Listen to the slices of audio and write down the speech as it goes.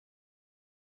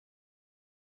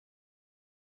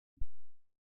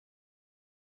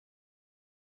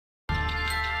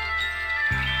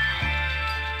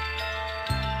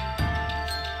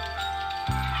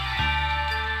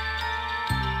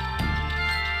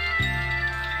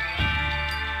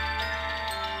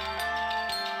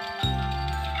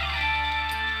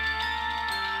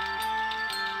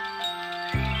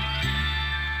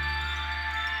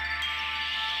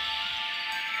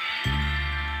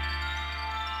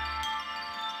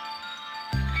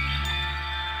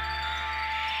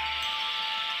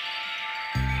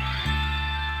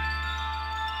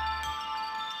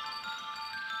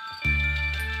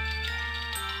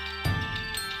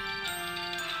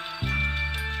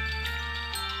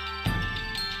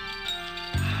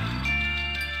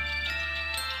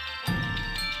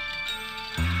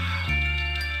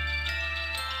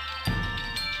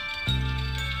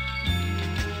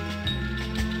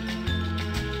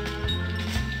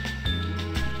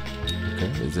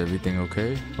Okay, is everything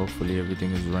okay? Hopefully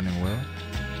everything is running well.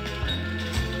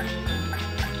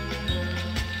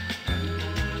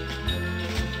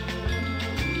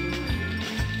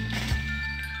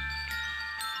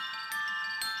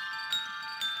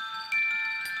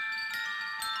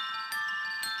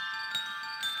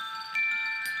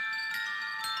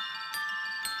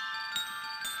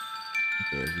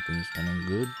 Okay, everything's running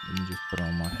good. Let me just put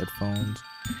on my headphones.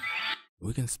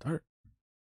 We can start.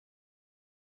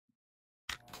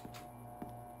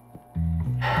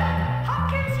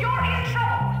 Hopkins, you're in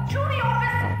trouble. To the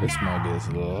office. Oh, this mug is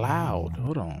loud.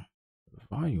 Hold on. The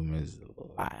volume is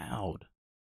loud.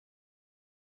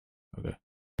 Okay.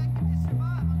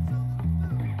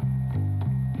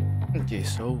 Okay,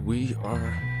 so we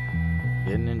are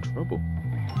getting in trouble.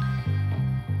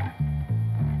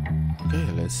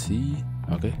 Okay, let's see.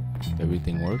 Okay,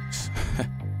 everything works.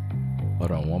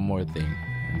 Hold on, one more thing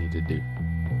I need to do.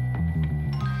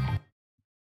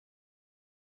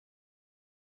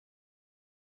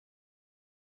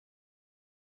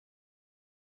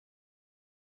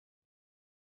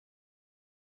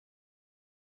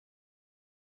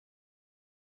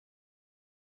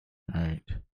 All right,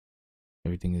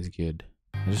 everything is good.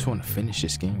 I just want to finish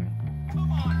this game. Come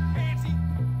on, Pansy.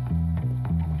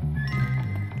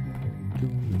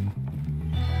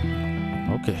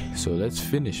 Okay, so let's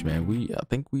finish, man. I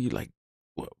think we like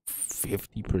what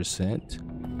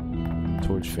 50%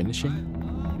 towards finishing.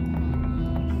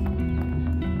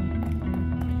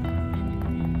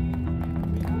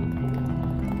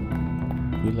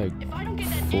 We like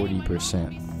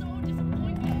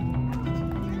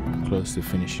 40% close to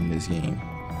finishing this game.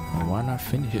 Well, why not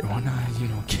finish it? Why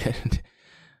not, get it?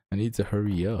 I need to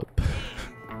hurry up.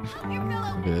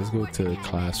 Okay, let's go to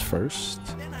class first.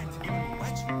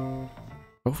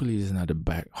 Hopefully it's not the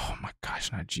back. Oh my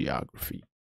gosh, not geography.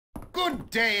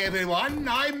 Good day, everyone.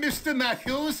 I'm Mr.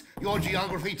 Matthews, your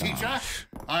geography teacher.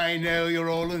 I know you're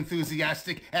all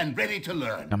enthusiastic and ready to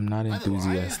learn. I'm not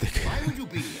enthusiastic. Why would you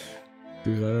be here?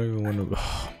 Dude, I don't even want to.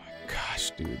 Oh my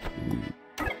gosh, dude.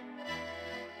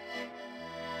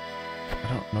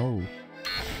 I don't know.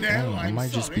 No, I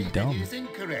might just be dumb. That is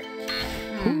incorrect.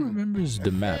 Who remembers the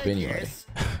map anyway? Yes,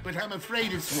 but I'm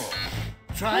afraid it's wrong.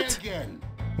 Try again.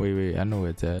 Wait, I know where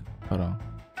it's at. Hold on.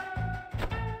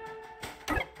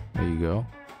 There you go.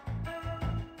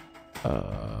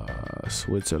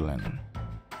 Switzerland.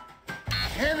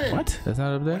 Heaven. What? That's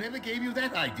not up there? Whatever gave you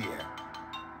that idea?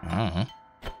 I don't know.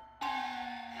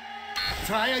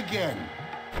 Try again.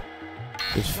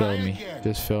 Just fail me. again.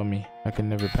 Just fail me. I can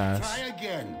never pass. Try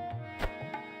again.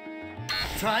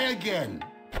 Try again.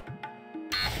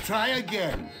 Try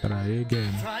again. Try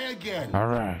again. Try again. All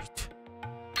right.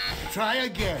 Try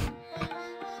again.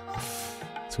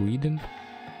 Sweden?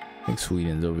 I think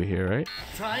Sweden's over here, right?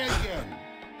 Try again.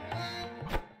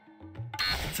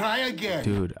 Try again.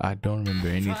 Dude, I don't remember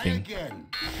Try anything. again.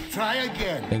 Try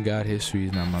again. Thank God history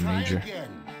is not my Try major. again.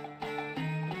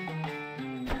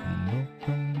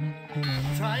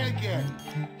 Try again.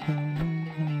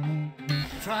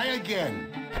 Try again.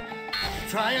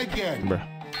 Try again. Bruh.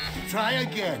 Try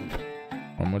again.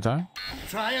 One more time?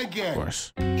 Try Of again.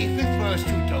 course. If at first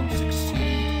you don't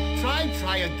succeed,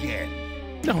 try again.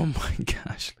 Oh my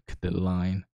gosh, look at the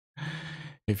line.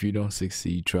 If you don't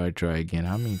succeed, try again.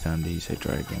 How many times did you say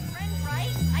try again? Right?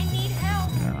 I need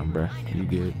help. Nah, bruh, you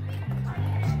good.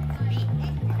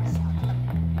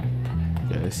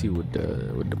 Yeah, let's see what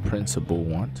the principal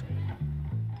wants.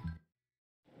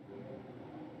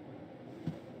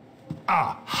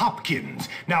 Ah, Hopkins.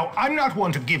 Now, I'm not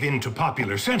one to give in to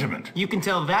popular sentiment. You can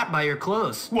tell that by your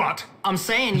clothes. What? I'm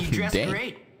saying you dress Dang.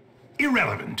 great.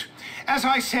 Irrelevant. As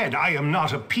I said, I am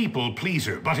not a people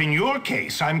pleaser, but in your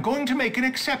case, I'm going to make an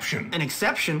exception. An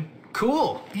exception?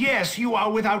 Cool. Yes, you are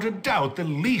without a doubt the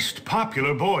least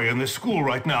popular boy in the school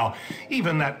right now.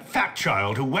 Even that fat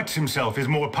child who wets himself is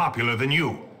more popular than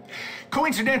you.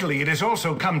 Coincidentally, it has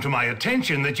also come to my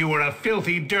attention that you are a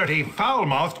filthy, dirty,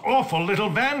 foul-mouthed, awful little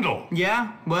vandal.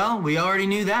 Yeah, well, we already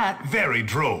knew that. Very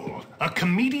droll. A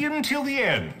comedian till the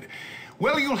end.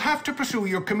 Well, you'll have to pursue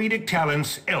your comedic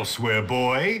talents elsewhere,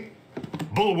 boy.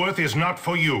 Bulworth is not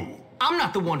for you. I'm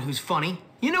not the one who's funny.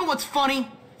 You know what's funny?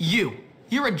 You.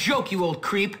 You're a joke, you old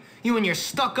creep. You and your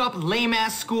stuck-up,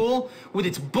 lame-ass school with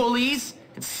its bullies,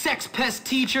 its sex-pest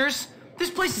teachers.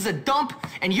 This place is a dump,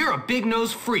 and you're a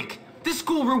big-nosed freak. This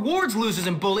school rewards losers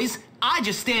and bullies. I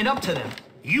just stand up to them.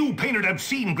 You painted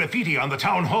obscene graffiti on the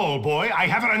town hall, boy. I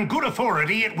have it on good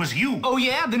authority it was you. Oh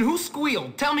yeah? Then who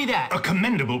squealed? Tell me that. A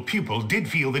commendable pupil did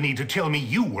feel the need to tell me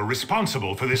you were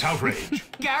responsible for this outrage.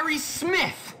 Gary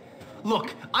Smith!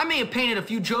 Look, I may have painted a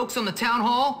few jokes on the town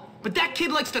hall, But that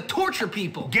kid likes to torture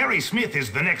people. Gary Smith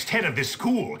is the next head of this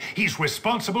school. He's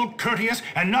responsible, courteous,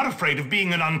 and not afraid of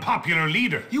being an unpopular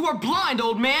leader. You are blind,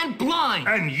 old man, blind.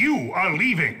 And you are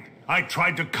leaving. I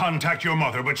tried to contact your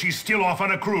mother, but she's still off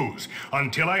on a cruise.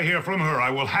 Until I hear from her, I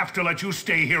will have to let you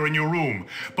stay here in your room.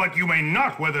 But you may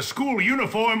not wear the school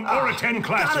uniform or attend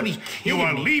classes. Gotta be kidding You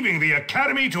are me. leaving the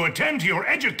academy to attend to your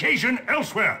education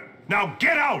elsewhere. Now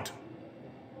get out!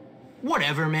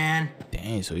 Whatever, man.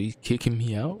 Dang, so he's kicking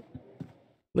me out?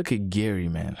 Look at Gary,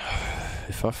 man.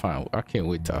 If I can't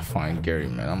wait till I find Gary,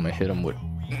 man. I'm gonna hit him with.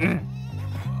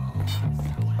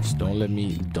 Just don't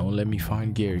let me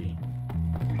find Gary.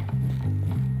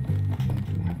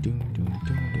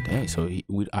 Dang, so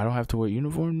I don't have to wear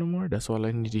uniform no more. That's all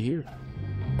I need to hear.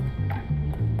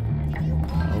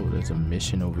 Oh, there's a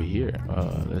mission over here.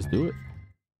 Let's do it.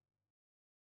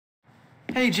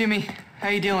 Hey, Jimmy. How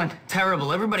you doing?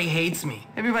 Terrible. Everybody hates me.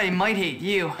 Everybody might hate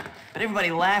you, but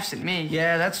everybody laughs at me.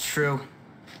 Yeah, that's true.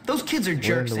 Those kids are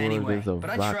jerks anyway, but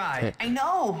I tried. I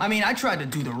know. I mean, I tried to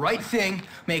do the right thing,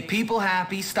 make people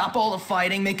happy, stop all the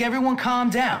fighting, make everyone calm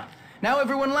down. Now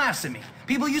everyone laughs at me.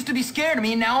 People used to be scared of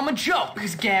me, and now I'm a joke.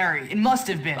 Because Gary, it must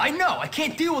have been. I know. I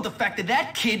can't deal with the fact that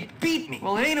that kid beat me.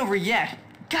 Well, it ain't over yet.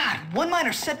 God, one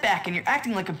minor setback and you're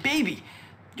acting like a baby.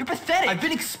 You're pathetic. I've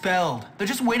been expelled. They're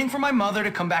just waiting for my mother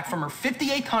to come back from her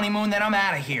 58th honeymoon, then I'm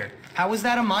out of here. How is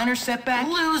that a minor setback?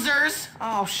 Losers!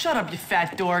 Oh, shut up, you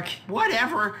fat dork.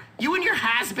 Whatever. You and your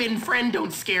has-been friend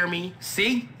don't scare me.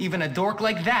 See? Even a dork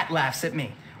like that laughs at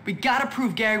me. We gotta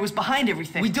prove Gary was behind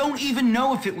everything. We don't even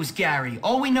know if it was Gary.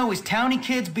 All we know is townie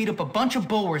kids beat up a bunch of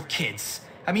Bullworth kids.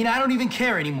 I mean, I don't even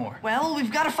care anymore. Well,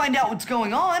 we've gotta find out what's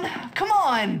going on. Come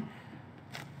on.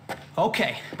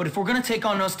 Okay, but if we're gonna take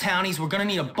on those townies, we're gonna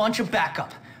need a bunch of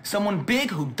backup. Someone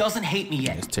big who doesn't hate me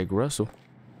yet. Let's take Russell.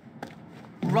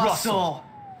 Russell.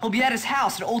 He'll be at his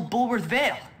house at Old Bullworth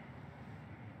Vale.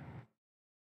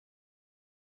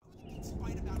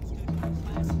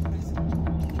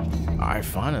 Alright,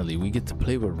 finally, we get to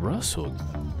play with Russell.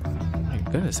 My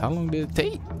goodness, how long did it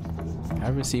take? I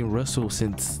haven't seen Russell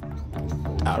since,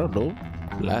 I don't know,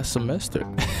 last semester.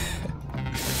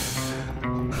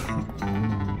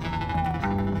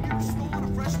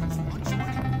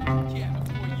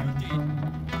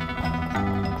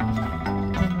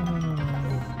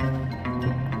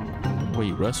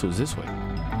 Wait, Russell's this way.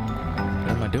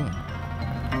 What am I doing?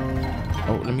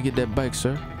 Oh, let me get that bike,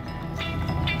 sir.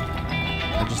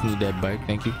 I just need that bike,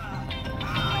 thank you.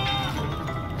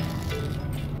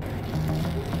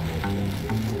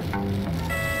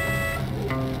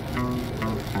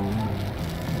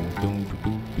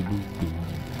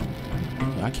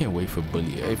 I can't wait for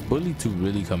Bully. If Bully 2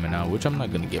 really coming out, which I'm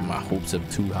not gonna get my hopes up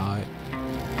too high,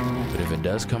 but if it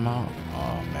does come out,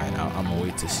 oh man, I'm gonna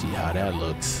wait to see how that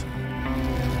looks.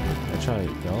 That's how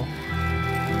you go.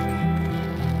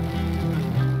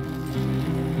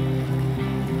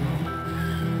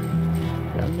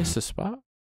 Did I miss a spot?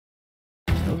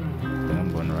 Nope. Then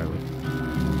I'm going the right way.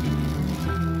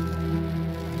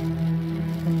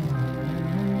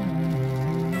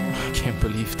 I can't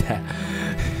believe that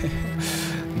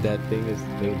that thing is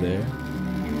still there.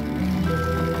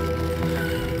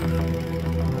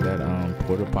 That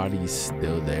porta potty is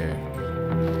still there.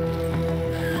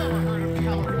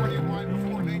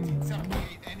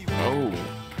 Oh,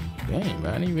 dang,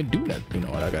 man! I didn't even do that. You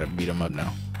know what? I gotta beat him up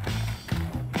now.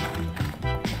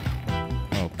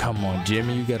 Oh, come on,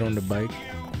 Jimmy! You got on the bike.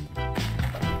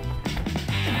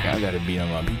 I gotta beat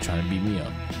him up. He's trying to beat me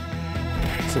up.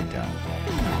 Sit down.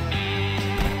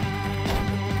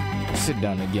 Sit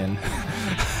down again.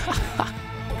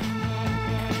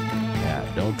 Yeah,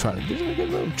 don't try to.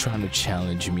 Don't trying to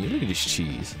challenge me. Look at this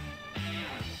cheese.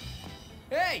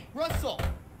 Hey, Russell!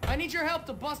 I need your help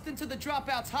to bust into the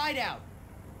dropouts' hideout.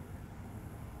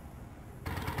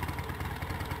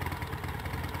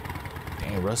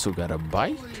 Dang, Russell got a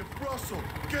bike? If Russell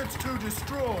gets to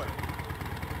destroy.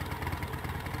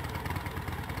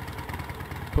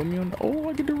 Put me on the. Oh,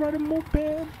 I get to ride a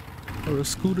moped or a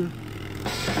scooter.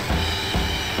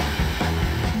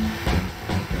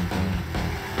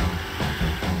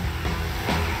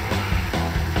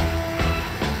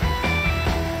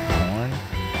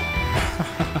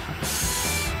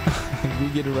 We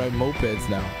get to ride mopeds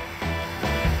now.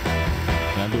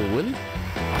 Can I do a wheelie?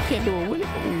 I can't do a wheelie. Oh,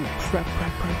 crap. I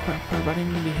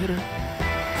didn't mean to hit her.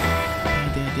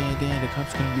 Damn. The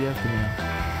cop's gonna be after me now.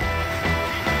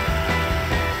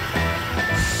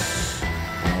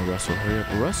 Oh, Russell, hurry up.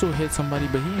 Russell hit somebody,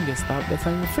 but he didn't get stopped. That's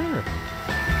not even fair. Look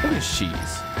at this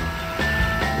cheese.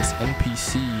 This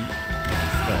NPC.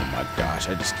 Oh my gosh,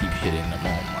 I just keep hitting them.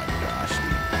 Oh my gosh.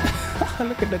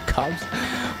 Look at the cops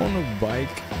on the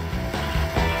bike.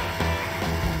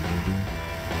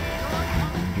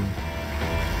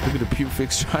 Look at the pew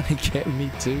fix trying to get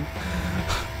me too.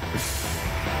 Oh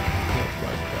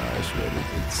my gosh, man,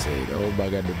 it's insane. Oh my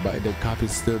god, the cop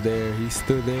is still there. He's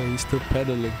still there. He's still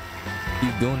pedaling.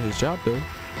 He's doing his job though.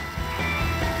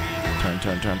 Turn,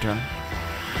 turn, turn, turn.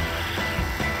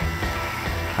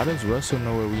 How does Russell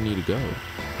know where we need to go?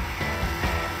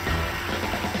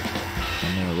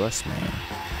 And then Russ, man.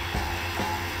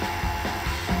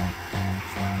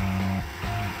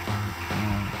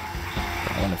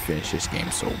 I want to finish this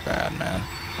game so bad, man.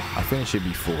 I finished it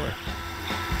before.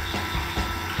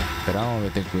 But I don't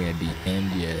even think we're at the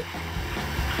end yet.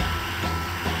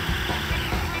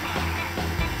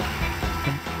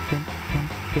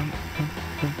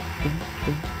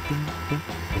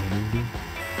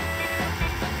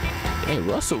 Hey,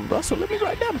 Russell, let me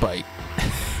ride that bike.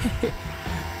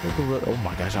 Oh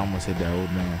my gosh, I almost hit that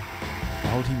old man.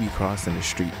 Why would he be crossing the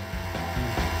street?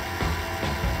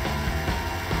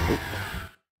 Oh.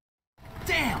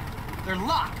 Damn, they're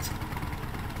locked.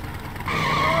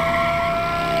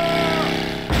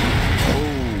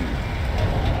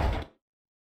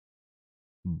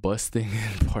 Busting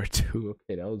in part 2.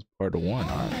 Okay, that was part 1.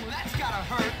 All right. That's gotta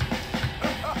hurt.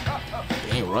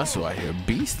 Dang, Russell out here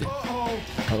beasting.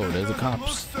 Oh, there's the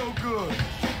cops. So good.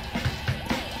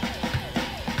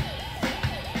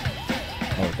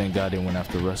 Oh, thank God they went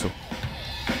after Russell.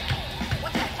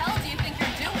 What the hell do you think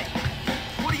you're doing?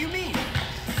 What do you mean?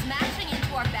 Smashing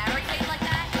into our barricade like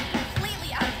that?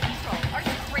 Completely out of control. Are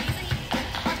you crazy?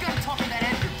 I've gotta talk to that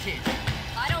Edgar kid.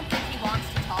 I don't think he wants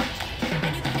to talk to you.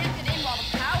 And you can't get in while the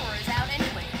power is out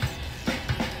anyways.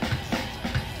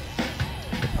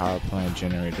 The power plant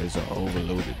generators are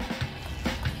overloaded.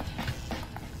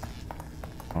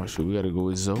 Oh shoot, we gotta go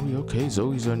with Zoe. Okay,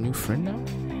 Zoe's our new friend now.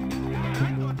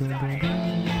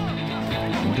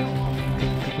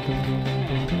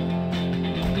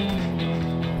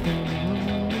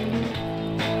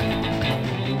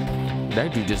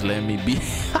 That dude just let me beat.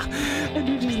 That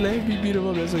dude just let me beat him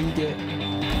up. That's what you get.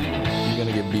 You're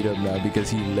gonna get beat up now because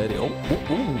he let it. Oh, oh,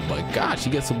 oh my gosh, he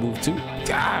gets a move too.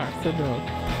 Ah, sit down.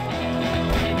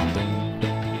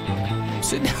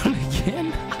 Sit down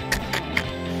again.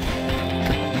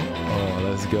 Oh,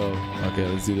 let's go. Okay,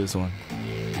 let's do this one.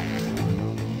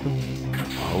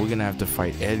 Oh, we're gonna have to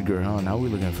fight Edgar, huh? Now we're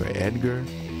looking for Edgar.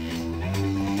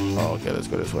 Oh, okay, let's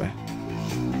go this way.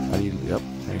 How do you? Yep,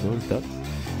 there goes up.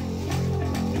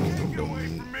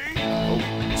 Oh,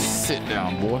 sit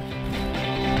down, boy.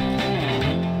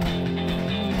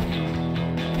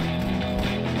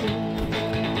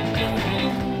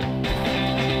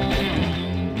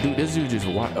 Dude, this dude just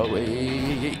walked. Oh,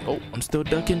 hey. Oh, I'm still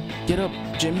ducking. Get up,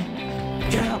 Jimmy.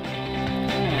 Get up.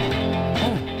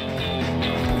 Oh.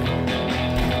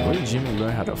 Where did Jimmy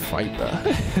learn how to fight, bro?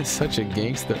 Such a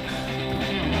gangster.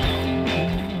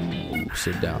 Ooh,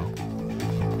 sit down.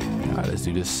 All right, let's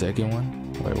do this second one.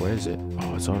 Wait, where is it?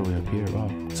 Oh, it's all the way up here. Oh,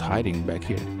 it's hiding back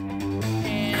here.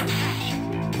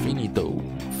 Finito.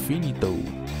 Finito.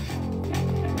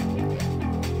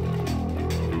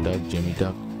 Duck, Jimmy,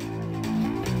 duck.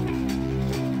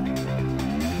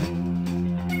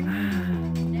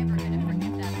 Never gonna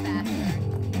forget that bastard.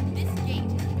 This gate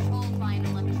is controlled by an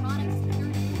electronic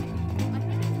security system. I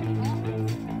think it's in the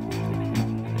office.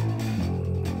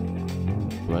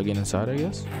 Do I get inside, I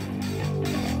guess?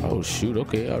 Oh shoot,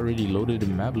 okay, I already loaded the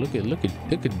map. Look at Bully.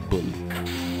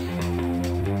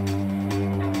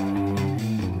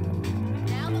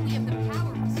 Now that we have the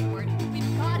power restored,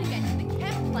 we've gotta get to the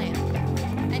chem plant.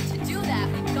 And to do that,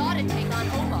 we've gotta take on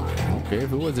Omar. Okay,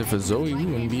 if it wasn't for Zoe, we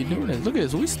wouldn't be doing this. Look at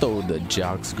this, we stole the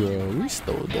Jocks girl. We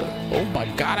stole the. Oh my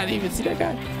god, I didn't even see that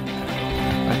guy. I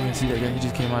didn't even see that guy, he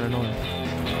just came out of nowhere.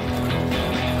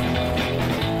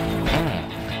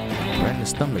 Right in the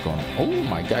stomach on him. Oh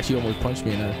my gosh, he almost punched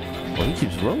me in the. Oh, he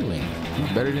keeps rolling. He's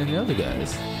better than the other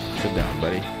guys. Sit down,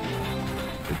 buddy.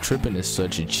 The tripping is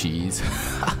such a cheese.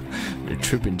 The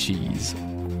tripping cheese.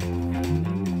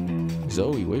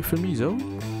 Zoe, wait for me, Zoe.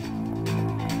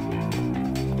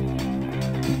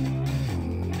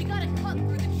 We gotta cut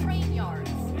through the train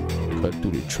yards. Cut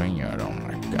through the train yard. Oh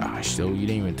my gosh, Zoe, you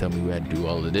didn't even tell me we had to do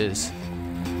all of this.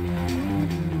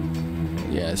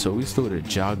 Yeah, so we stole the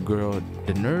jock girl,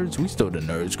 the nerds. We stole the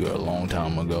nerds girl a long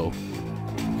time ago.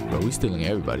 But we stealing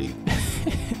everybody.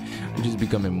 We're just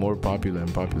becoming more popular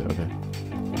and popular. Okay.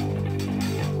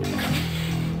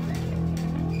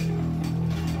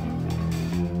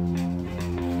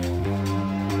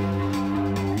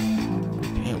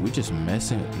 Damn, we just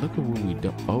messing. Look at what we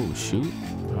do. Oh shoot!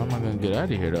 How am I gonna get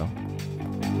out of here though?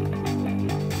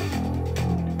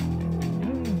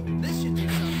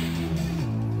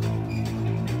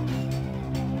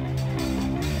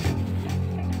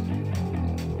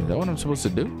 that what I'm supposed to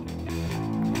do?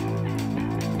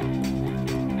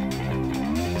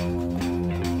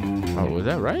 Oh, was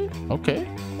that right? Okay.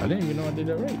 I didn't even know I did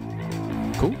that right.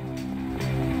 Cool.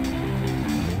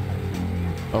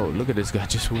 Oh, look at this guy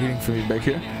just waiting for me back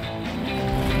here.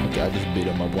 Okay, I just beat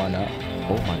him up. Why not?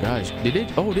 Oh my gosh. Did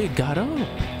it? Oh, they got up.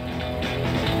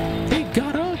 They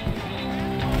got up.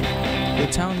 The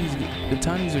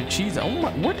townies are cheese. Oh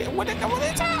my, what they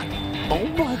talking? Oh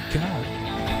my god.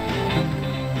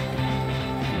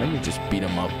 Let me just beat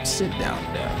him up. Sit down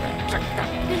there, man.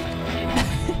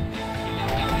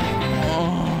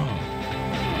 Oh.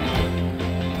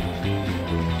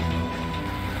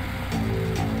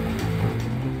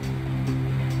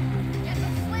 Get the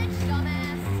switch,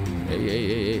 dumbass.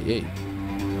 Hey.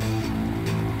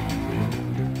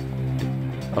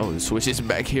 Oh, the switch is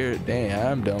back here. Dang,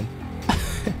 I'm dumb.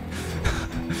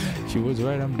 She was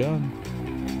right, I'm dumb.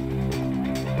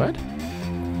 What?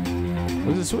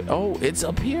 Where's the switch? Oh, it's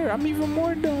up here. I'm even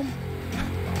more dumb.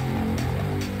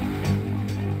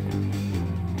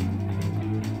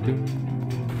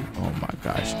 Oh my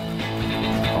gosh.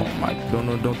 Oh my,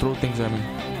 don't throw things at me.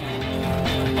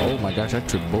 Oh my gosh, I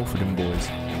tripped both of them boys.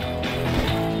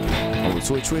 Oh,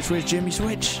 switch, Jimmy,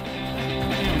 switch.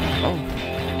 Oh.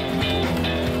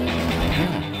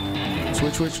 Yeah.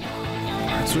 Switch.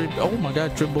 Oh my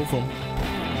god, trip both of them.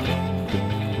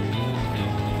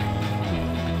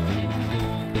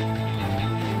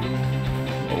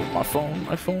 Oh, my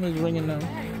phone is ringing now.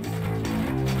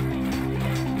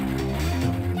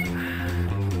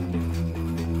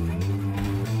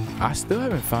 I still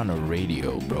haven't found a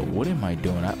radio, bro. What am I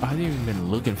doing? I haven't even been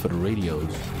looking for the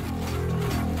radios.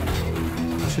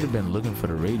 I should have been looking for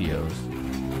the radios.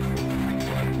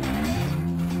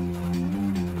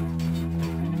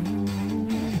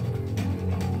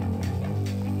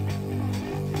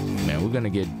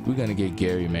 We're gonna get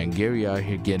Gary, man. Gary out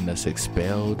here getting us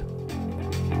expelled.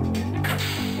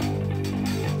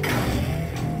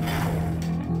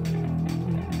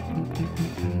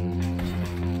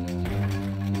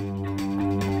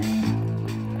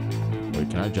 Wait,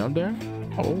 can I jump there?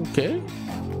 Oh, okay.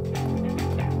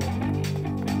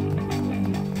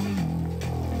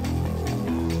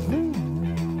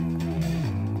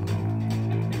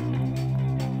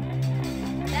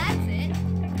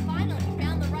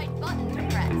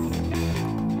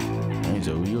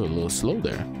 Slow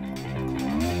there. I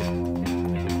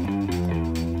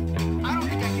don't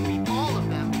think I can beat all of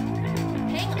them.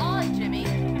 Hang on, Jimmy.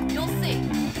 You'll see.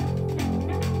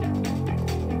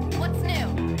 What's new?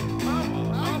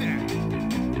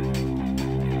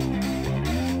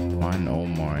 Find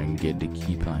Omar and get the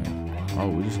key plan. Oh,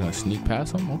 we're just gonna sneak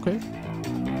past him? Okay.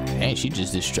 Dang, she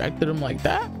just distracted him like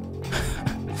that?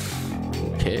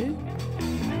 Okay.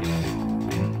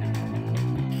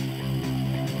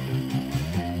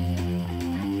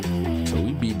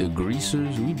 The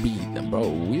greasers, we beat them, bro.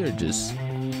 We are just,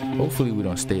 hopefully we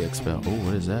don't stay expelled. Oh,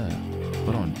 what is that?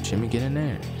 Hold on, Jimmy, get in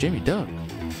there. Jimmy, duck.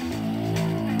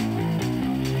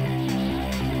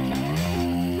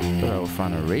 Thought I would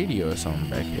find a radio or something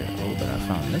back here. Oh, but I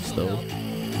found this though.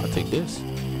 I'll take this.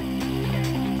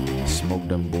 Smoke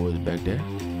them boys back there.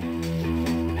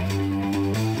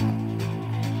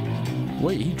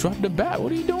 Wait, he dropped the bat.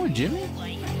 What are you doing, Jimmy?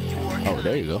 Oh,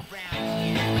 there you go.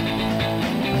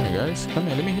 Guys, come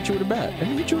here, let me hit you with a bat.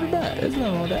 There's nothing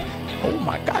wrong with that. Oh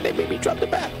my god, they made me drop the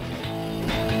bat.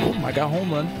 Oh my god,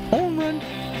 home run. Oh,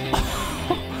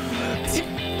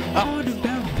 the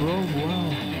bat, bro.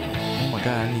 Wow. Oh my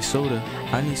god, I need soda.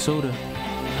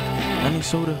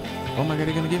 Oh my god,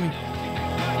 they're gonna get me.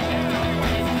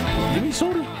 Give me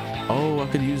soda. Oh, I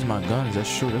could use my guns.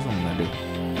 That's true. That's what I'm gonna do.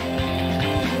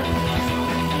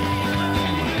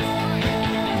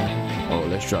 Oh,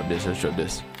 let's drop this. Let's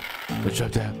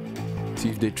drop that. See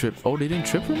if they trip. Oh, they didn't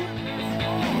trip for me?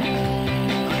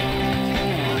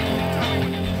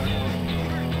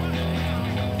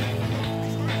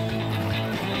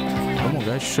 Come on,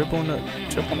 guys. Trip on it.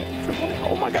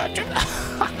 Oh my god, trip.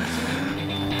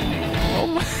 Oh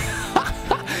my.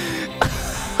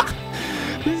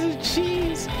 This is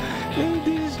cheese.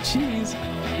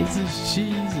 This is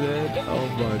cheese, man. Oh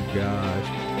my gosh.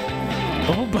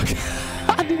 Oh my god.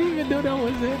 I didn't even know that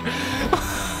was there.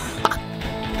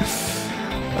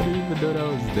 I didn't even know that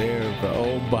was there, but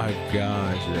oh my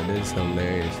gosh, that is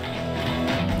hilarious.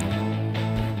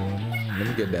 Let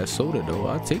me get that soda though.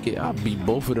 I'll take it. I'll beat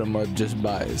both of them up just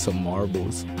by some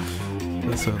marbles.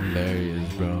 That's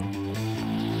hilarious, bro.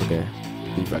 Okay,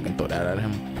 see if I can throw that at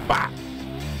him. Bah!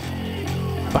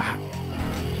 Bah!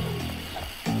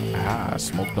 Ah, I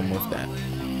smoked them with that.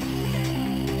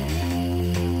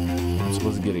 I'm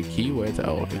supposed to get a key. Where's that?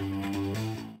 Oh, okay.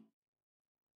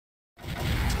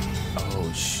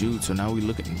 shoot. So now we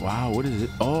looking. Wow, what is it?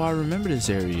 Oh, I remember this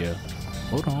area.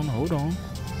 Hold on, hold on.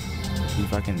 See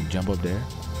if I can jump up there.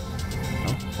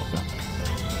 Oh, okay.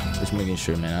 Just making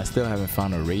sure, man. I still haven't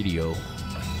found a radio.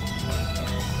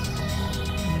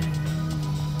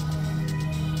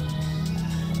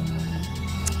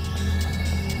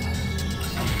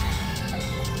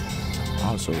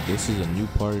 Also, this is a new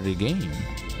part of the game.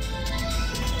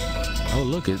 Oh,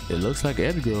 look, it looks like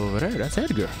Edgar over there. That's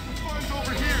Edgar.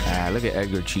 Ah, look at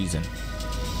Edgar cheesing.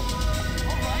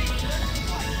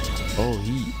 Oh,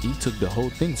 he took the whole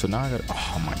thing. So now I got.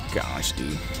 Oh my gosh,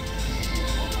 dude.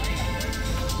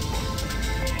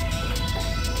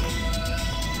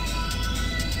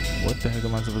 What the heck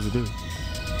am I supposed to do?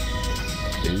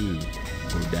 Dude,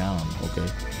 go down. Okay.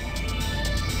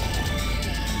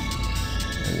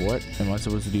 What am I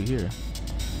supposed to do here?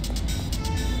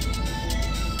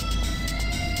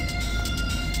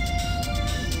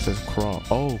 It says crawl.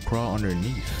 Oh, crawl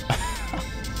underneath.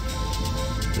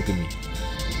 Look at me.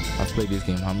 I've played this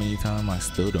game how many times? I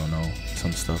still don't know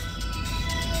some stuff.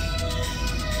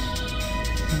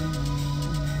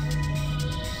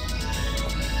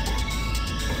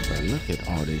 But look at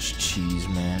all this cheese,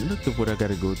 man. Look at what I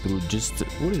gotta go through just to,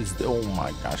 what is the, oh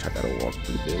my gosh, I gotta walk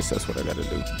through this. That's what I gotta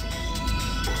do.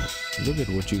 Look at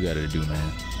what you gotta do,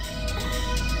 man.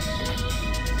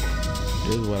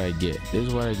 This is what I get. This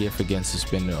is what I get for getting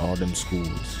suspended all them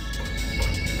schools.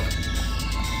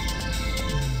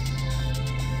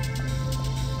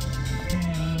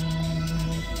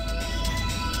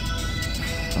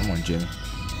 Come on, Jimmy.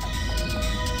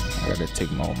 I gotta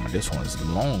take my, this one's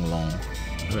long.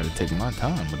 I gotta take my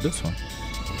time with this one.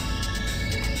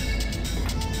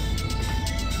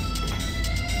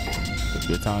 Take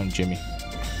your time, Jimmy.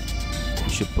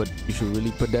 You should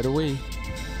really put that away.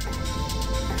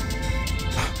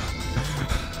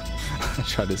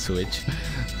 Try to switch.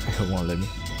 It won't let me.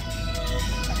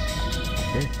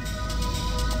 Okay.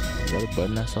 Is that a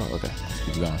button I saw? Okay, let's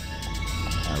keep going.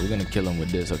 Alright, we're gonna kill him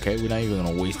with this, okay? We're not even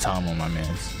gonna waste time on my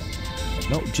mans.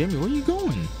 No, Jimmy, where you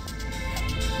going?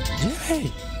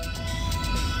 Jimmy!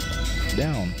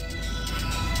 Down.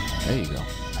 There you go.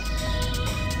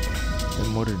 There's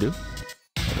more to do?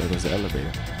 Oh, there goes the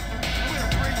elevator.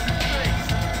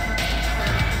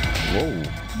 Whoa.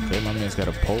 Okay, my man's got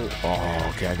a pole. Oh,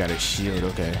 okay, I got a shield,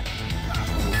 okay.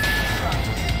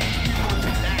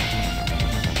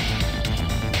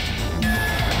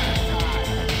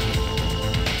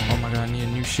 Oh my god, I need a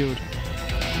new shield.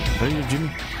 Right here,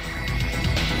 Jimmy.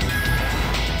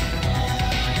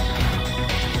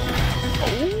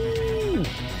 Oh!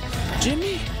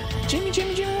 Jimmy,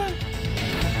 run.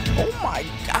 Oh my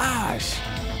gosh.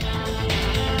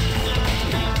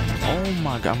 Oh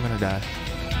my god, I'm gonna die.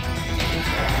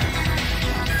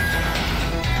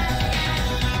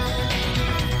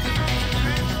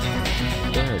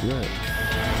 Good.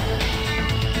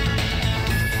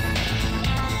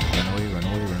 Run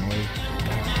away.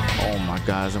 Oh my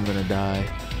gosh, I'm gonna die.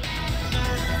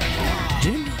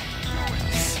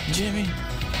 Jimmy.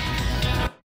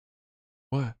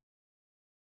 What?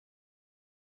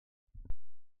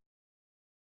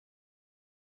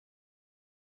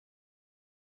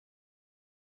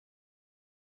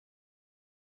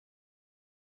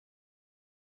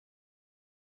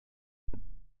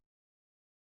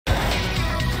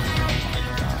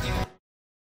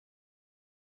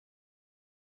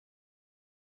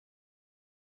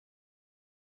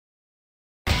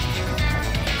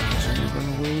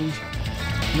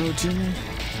 No, Jimmy.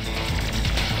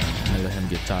 I'm gonna let him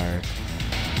get tired.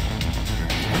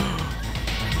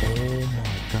 Oh my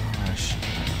gosh.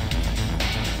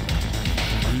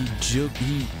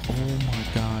 Oh my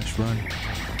gosh, run.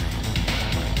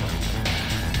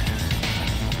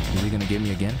 Is he gonna get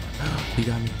me again? He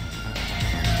got me.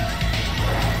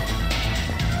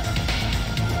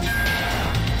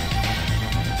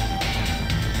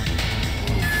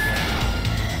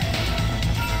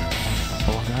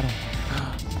 Oh, I got him.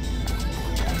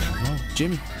 No,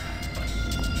 Jimmy.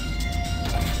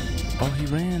 Oh, he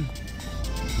ran.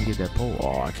 Let me get that pole.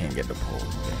 Oh, I can't get the pole.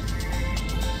 Okay.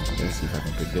 Let's see if I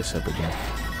can pick this up again.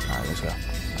 All right, let's go.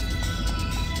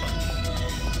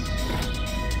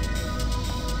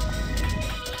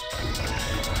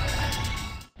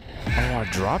 Oh, I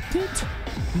dropped it?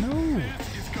 No.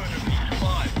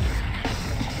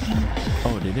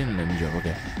 Oh, they didn't let me drop.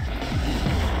 Okay.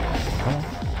 Come on.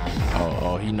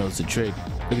 Oh, he knows the trick.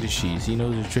 Look at the cheese. He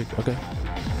knows the trick. Okay.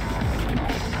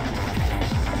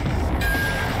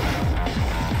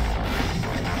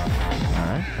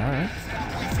 All right.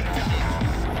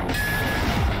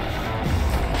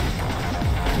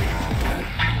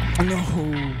 No.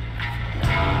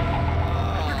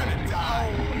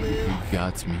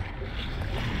 got me.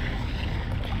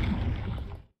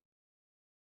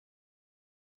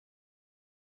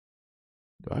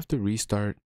 Do I have to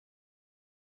restart?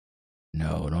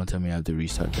 No, don't tell me I have to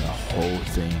restart the whole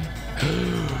thing.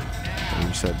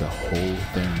 Restart the whole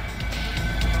thing.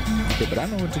 Okay, but I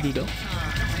know what to do though.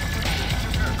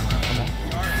 Come on.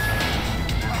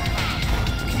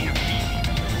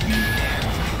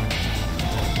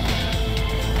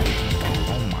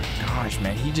 Oh my gosh,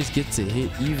 man. He just gets a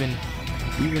hit even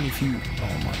if you,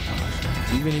 oh my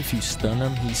gosh. Even if you stun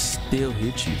him, he still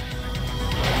hits you.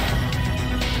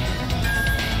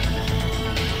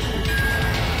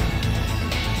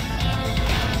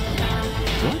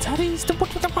 What? How do you still?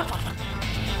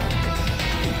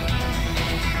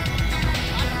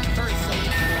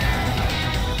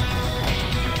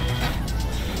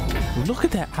 Look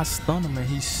at that! I stunned him and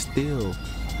he still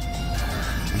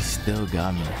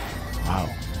got me. Wow,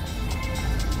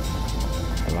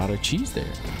 a lot of cheese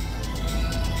there.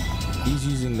 He's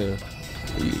using the.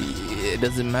 It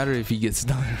doesn't matter if he gets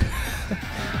stunned.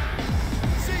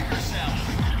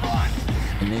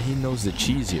 And then he knows the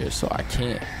cheese here, so I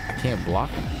can't block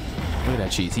him. Look at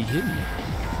that cheese, he hit me.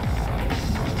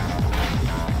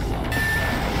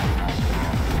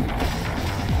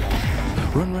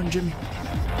 Run, Jimmy.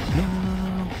 No.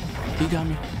 He got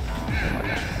me.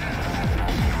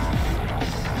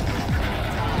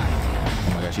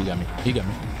 Oh my gosh, he got me.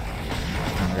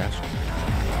 Oh my gosh.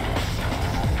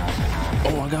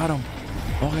 Oh, I got him.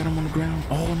 Oh, I got him on the ground.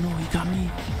 Oh no, he got me.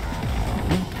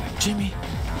 No, Jimmy,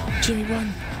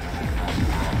 run.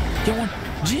 Get one.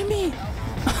 Jimmy!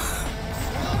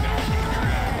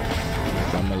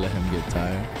 I'm gonna let him get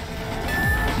tired.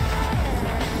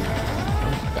 Oh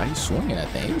my god, he's swinging that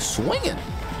thing. He's swinging.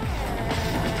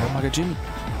 Oh my god, Jimmy.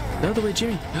 The other way,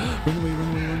 Jimmy. Run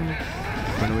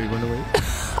away.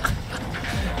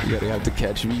 You're gonna have to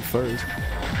catch me first.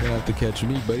 You're gonna have to catch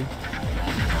me, buddy.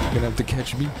 You're gonna have to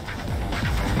catch me.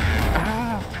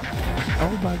 Ah!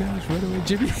 Oh my gosh, run away,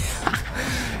 Jimmy.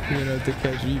 You're gonna have to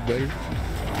catch me, buddy.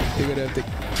 You're gonna have to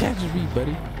catch me,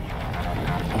 buddy.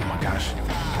 Oh my gosh.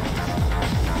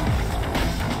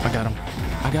 I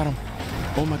got him.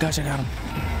 Oh my gosh, I got him.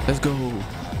 Let's go.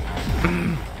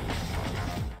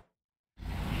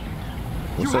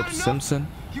 What's up, Simpson?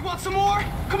 You want some more?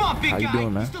 Come on, big guy. How you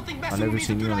doing, man? I never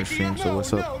seen you on the stream, so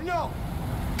what's up? No.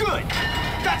 Good.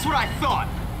 That's what I thought.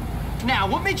 Now,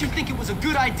 what made you think it was a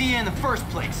good idea in the first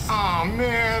place? Aw,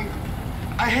 man.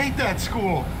 I hate that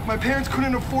school. My parents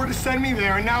couldn't afford to send me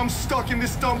there, and now I'm stuck in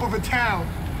this dump of a town.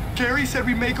 Gary said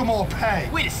we make them all pay.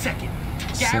 Wait a second.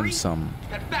 Gary? Simpson.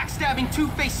 That backstabbing,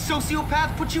 two-faced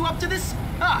sociopath put you up to this?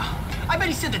 Ah, I bet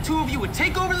he said the two of you would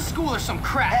take over the school or some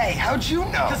crap. Hey, how'd you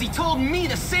know? Because he told me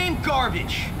the same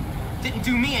garbage. Didn't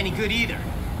do me any good either.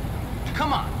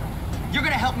 Come on. You're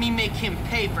gonna help me make him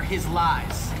pay for his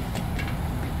lies.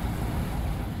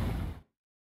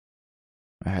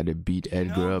 I had to beat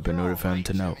Edgar up in order for him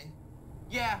to know.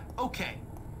 Yeah, okay.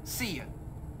 See ya.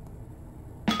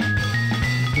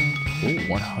 Oh,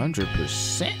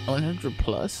 100%, 100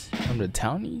 plus from the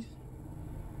townies.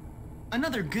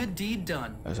 Another good deed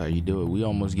done. That's how you do it. We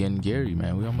almost getting Gary,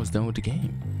 man. We almost done with the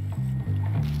game.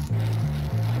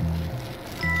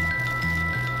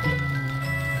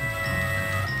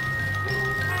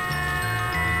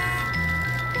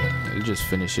 We just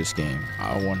finished this game.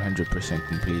 I'll 100%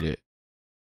 complete it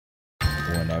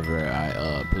whenever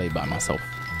I play by myself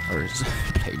or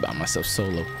play by myself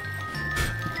solo.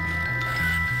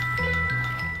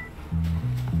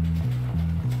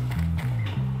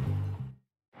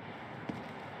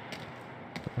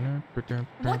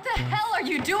 What the hell are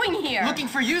you doing here? Looking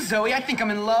for you, Zoe. I think I'm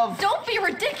in love. Don't be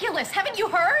ridiculous. Haven't you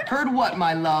heard? Heard what,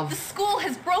 my The love? school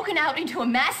has broken out into a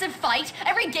massive fight.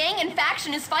 Every gang and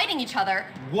faction is fighting each other.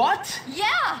 What?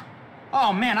 Yeah.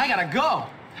 Oh, man, I gotta go.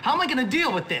 How am I gonna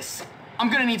deal with this? I'm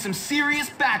gonna need some serious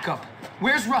backup.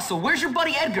 Where's Russell? Where's your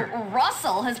buddy Edgar?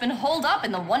 Russell has been holed up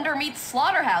in the Wonder Meat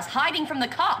slaughterhouse, hiding from the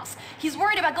cops. He's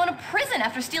worried about going to prison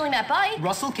after stealing that bike.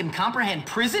 Russell can comprehend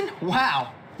prison?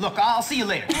 Wow. Look, I'll see you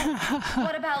later.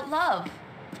 What about love?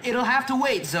 It'll have to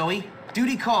wait, Zoe.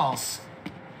 Duty calls.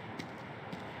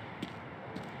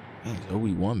 Man,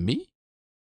 Zoe want me?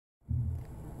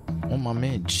 Oh, my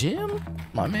man Jim?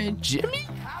 My man Jimmy?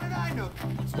 How did I know?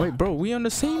 Wait, bro, we on the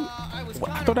same?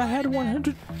 What, I thought I had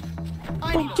 100.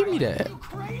 Bro, give me that.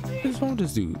 What's wrong with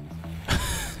this dude?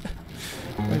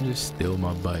 I just steal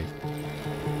my bike.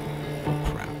 Oh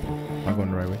crap! Am I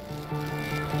going the right way?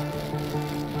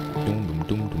 Doom, doom,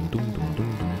 doom, doom, doom, doom,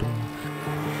 doom, doom, doom.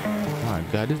 My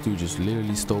God, this dude just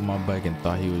literally stole my bike and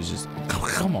thought he was just.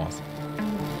 Come on.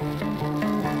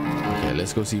 Okay, Okay,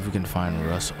 let's go see if we can find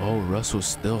Russ. Oh, Russell's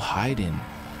still hiding.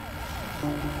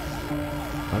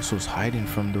 Russell's hiding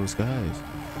from those guys.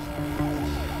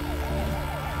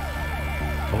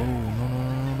 Oh, no,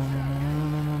 no, no, no, no, no,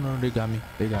 no, no, no. They got me.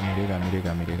 They got me. They got me. They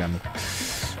got me. They got me.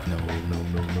 No, no,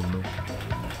 no, no, no.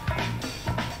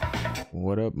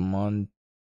 What up, Mountainer?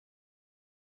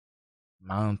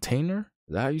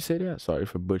 Is that how you say that? Sorry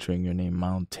for butchering your name,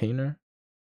 Mountainer.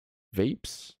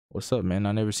 Vapes? What's up, man?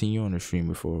 I never seen you on the stream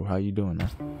before. How you doing, man?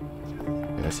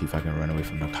 Okay, let's see if I can run away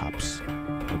from the cops.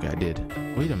 Okay, I did.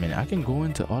 Wait a minute. I can go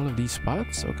into all of these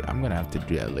spots? Okay, I'm gonna have to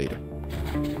do that later.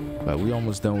 But we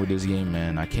almost done with this game,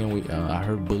 man. I can't wait. I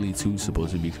heard Bully 2 is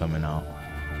supposed to be coming out.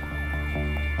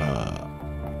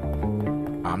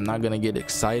 I'm not gonna get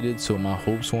excited, so my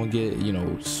hopes won't get, you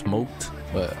know, smoked.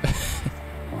 But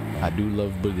I do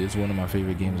love Bully. It's one of my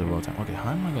favorite games of all time. Okay,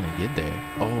 how am I gonna get there?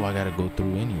 Oh, I gotta go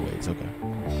through anyways. Okay.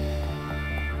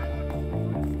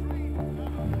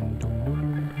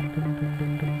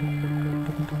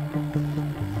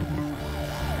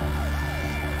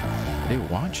 They're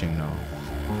watching now.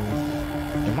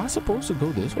 Am I supposed to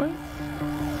go this way?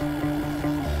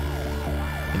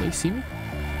 Can they see me?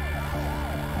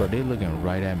 Bro, they're looking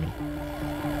right at me.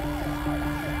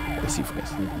 Let's see if we can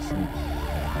sneak.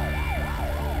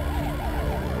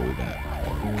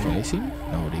 Can they see me?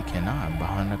 No, they cannot. I'm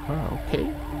behind the car.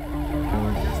 Okay.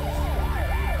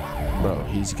 Bro,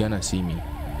 he's gonna see me.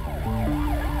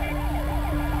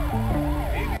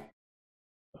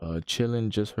 Chillin',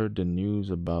 just heard the news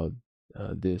about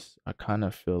this. I kind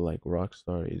of feel like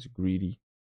Rockstar is greedy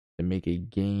to make a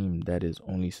game that is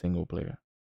only single player.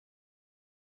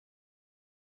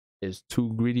 It's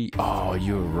too greedy. Oh,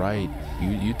 you're right.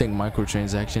 You think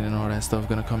microtransaction and all that stuff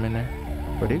gonna come in there?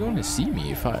 But they're gonna see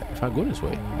me if I go this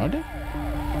way, aren't they?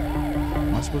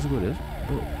 Am I supposed to go this way?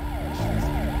 Oh.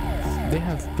 They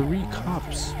have 3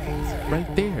 cops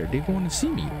right there. They're going to see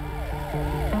me.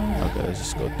 Okay, let's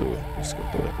just go through it. Let's go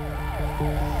through it.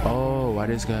 Oh, why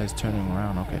this guy's turning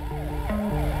around? Okay.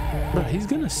 Bro, he's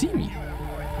gonna see me.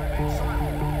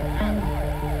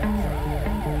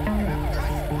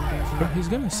 Bro, he's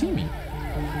gonna see me.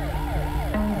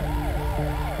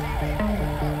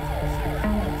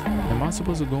 Am I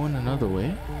supposed to go in another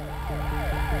way?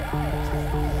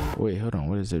 Wait, hold on.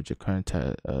 What is it? Your current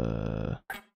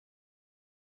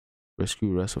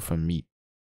rescue wrestle for meat.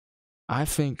 I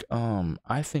think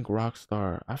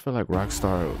Rockstar, I feel like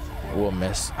Rockstar will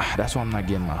mess. That's why I'm not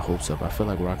getting my hopes up. I feel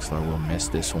like Rockstar will mess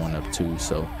this one up too,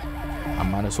 so I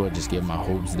might as well just get my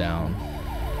hopes down.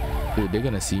 Dude, they're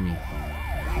gonna see me.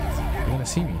 They're gonna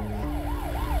see me.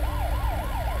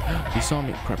 He saw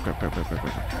me. Crap.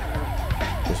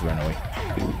 Just run away.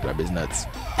 Dude, grab his nuts.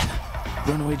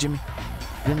 Run away, Jimmy.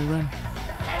 Jimmy, run.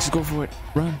 Just go for it.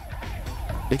 Run.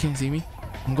 They can't see me.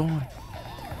 I'm gone.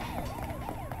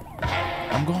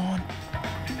 I'm gone.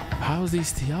 How is he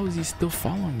still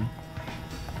following me?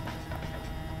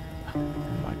 Oh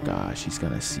my gosh, he's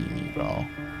gonna see me, bro.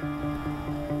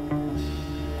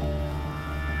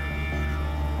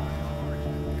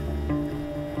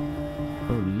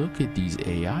 Bro, look at these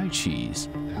AI cheese.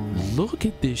 Look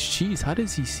at this cheese. How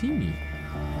does he see me?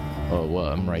 Oh, well,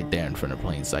 I'm right there in front of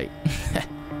plain sight.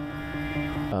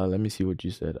 Let me see what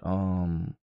you said.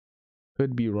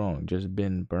 Could be wrong. Just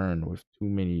been burned with too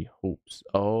many hopes.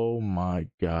 Oh my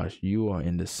gosh, you are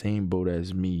in the same boat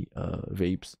as me,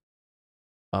 Vapes.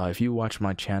 If you watch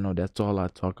my channel, that's all I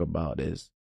talk about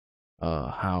is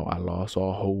how I lost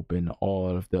all hope in all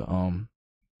of the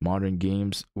modern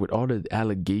games with all the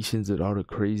allegations and all the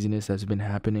craziness that's been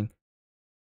happening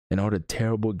and all the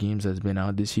terrible games that's been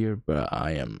out this year. But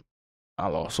I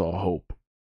lost all hope.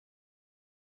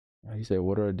 He said,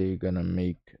 what are they gonna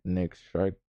make next?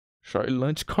 Shark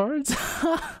lunch cards?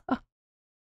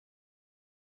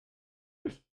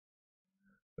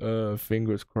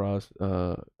 Fingers crossed.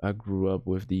 I grew up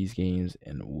with these games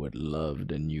and would love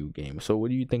the new game. So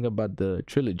what do you think about the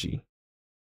trilogy?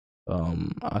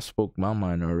 I spoke my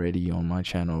mind already on my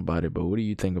channel about it, but what do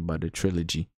you think about the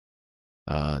trilogy?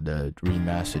 The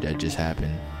remaster that just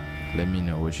happened. Let me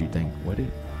know what you think.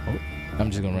 Oh, I'm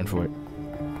just gonna run for it.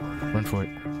 Run for it.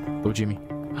 Go, Jimmy.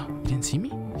 You didn't see me?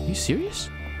 Are you serious?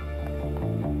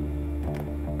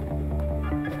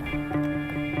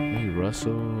 Hey,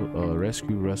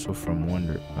 rescue Russell from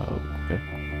Wonder. Oh, okay.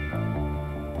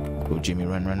 Go, Jimmy,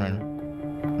 run.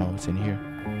 No, it's in here.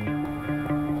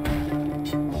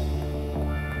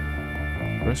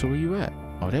 Russell, where you at?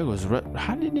 Oh, there goes Russell.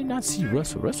 How did they not see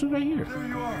Russell? Russell's right here. There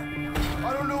you are.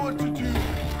 I don't know what to do,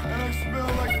 and I smell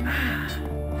like meat.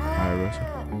 Alright, Russell.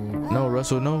 No,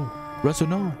 Russell, no. Russell,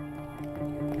 no.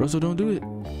 Russell, don't do it.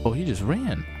 Oh, he just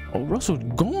ran. Oh, Russell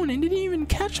gone and didn't even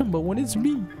catch him. But when it's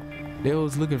me, they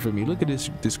always looking for me. Look at this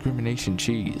discrimination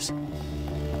cheese.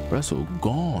 Russell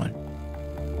gone.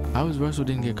 How is Russell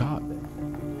didn't get caught?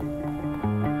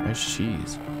 That's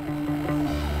cheese.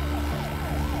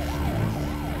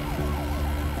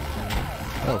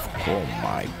 Oh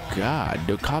my God.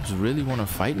 The cops really want to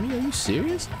fight me? Are you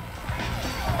serious?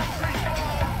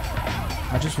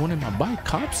 I just wanted my bike.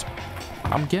 Cops,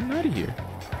 I'm getting out of here.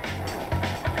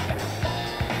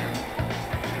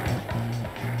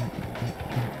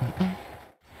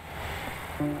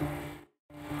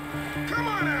 Come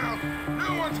on out.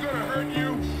 No one's gonna hurt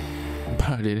you.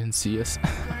 But they didn't see us.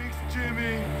 Thanks,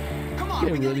 Jimmy. Come on,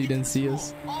 They we gotta really get to didn't see school.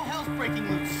 us. All hell's breaking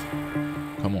loose.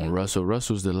 Come on, Russell.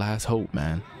 Russell's the last hope,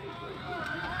 man.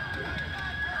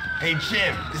 Hey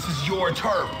Jim, this is your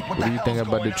turf. What do you think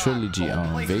about the trilogy,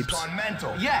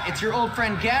 Vapes? Yeah, it's your old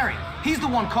friend Gary. He's the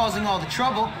one causing all the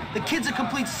trouble. The kid's a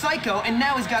complete psycho, and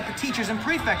now he's got the teachers and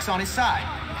prefects on his side.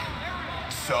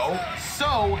 So?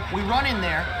 So, we run in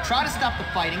there, try to stop the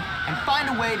fighting, and find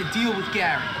a way to deal with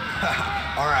Gary.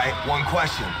 All right, one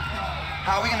question.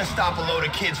 How are we gonna stop a load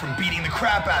of kids from beating the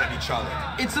crap out of each other?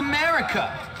 It's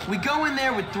America. We go in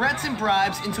there with threats and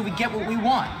bribes until we get what we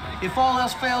want. If all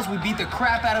else fails, we beat the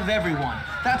crap out of everyone.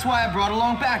 That's why I brought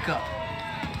along backup.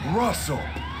 Russell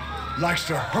likes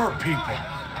to hurt people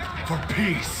for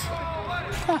peace.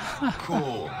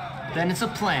 Cool. Then it's a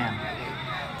plan.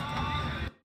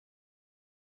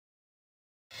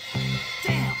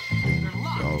 Damn! They're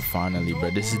locked. Oh, finally, bro.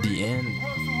 This is the end.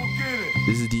 Russell will get it.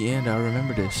 This is the end. I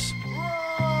remember this.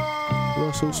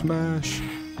 Russell smash.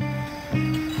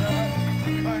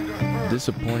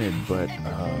 Disappointed, but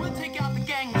We'll take out the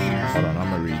gang leaders. hold on, I'm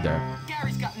gonna read that.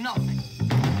 Gary's got nothing.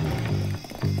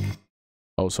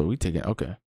 Oh, so we taking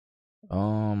okay.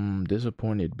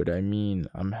 Disappointed, but I mean,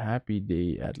 I'm happy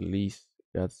they at least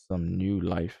got some new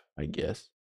life, I guess.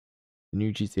 The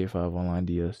new GTA 5 online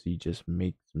DLC just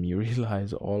makes me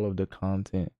realize all of the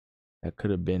content that could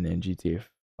have been in GTA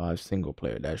 5 single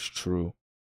player. That's true.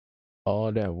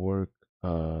 All that work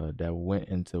that went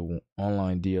into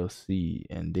online DLC,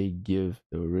 and they give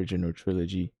the original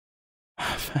trilogy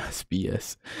fast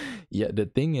BS. Yeah, the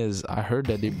thing is, I heard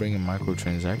that they bring in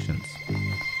microtransactions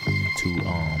to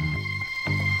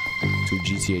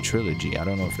GTA trilogy. I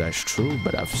don't know if that's true,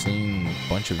 but I've seen a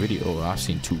bunch of videos. I've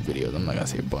seen 2 videos. I'm not gonna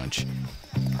say a bunch.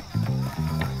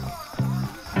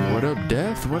 What up,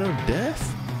 Death? What up, Death?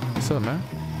 What's up, man?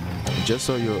 Just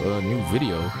saw your new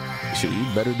video. Shit, you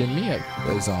better than me at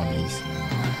zombies.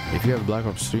 If you have Black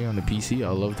Ops 3 on the PC,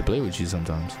 I'd love to play with you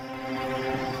sometimes.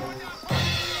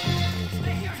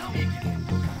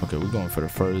 Okay, we're going for the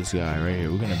first guy right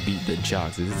here. We're gonna beat the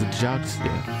jocks. Is this the jocks?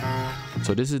 Yeah.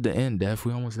 So this is the end, Def.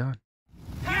 We almost done.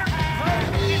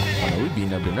 Oh, no, we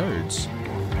beating up the nerds.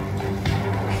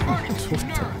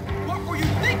 What were you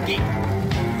thinking?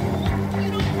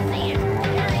 You don't see it.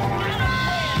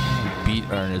 Beat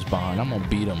Ernest Bond. I'm gonna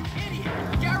beat him.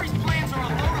 Idiot. Gary's plans are a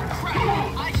load of crap.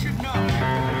 I should know.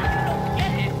 Don't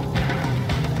get it.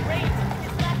 Great.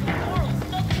 It's not the world.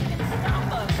 Nothing can stop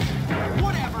us.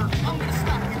 Whatever. I'm gonna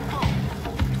stop you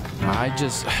both. I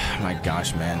just, my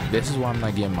gosh, man. This is why I'm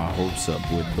not getting my hopes up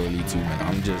with Bully 2, man.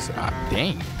 I'm just,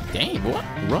 dang, what?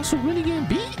 Russell really getting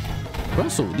beat?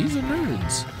 Russell, these are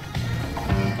nerds.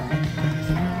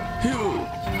 Ew.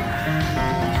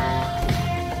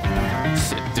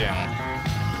 Sit down.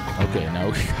 Okay, now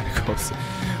we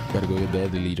gotta go get the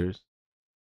other leaders.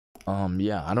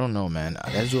 Yeah, I don't know, man.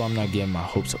 That's why I'm not getting my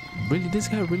hopes up. Really, this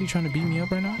guy really trying to beat me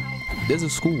up right now? There's a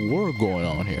school war going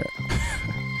on here.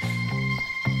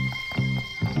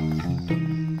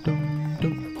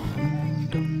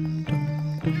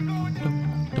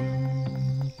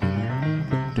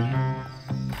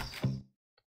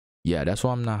 Yeah, that's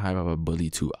why I'm not hype about Bully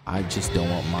 2. I just don't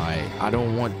want I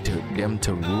don't want them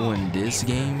to ruin this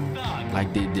game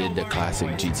like they did the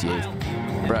classic GTA.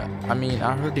 Bruh, I mean,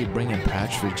 I heard they bring a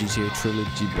patch for GTA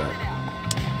Trilogy, but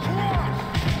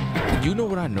you know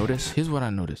what I noticed? Here's what I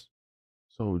noticed.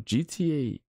 So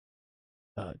GTA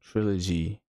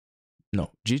Trilogy,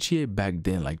 no, GTA back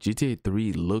then, like GTA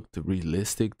 3 looked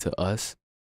realistic to us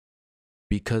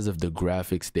because of the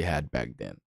graphics they had back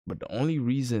then. But the only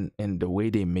reason and the way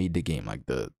they made the game, like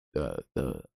the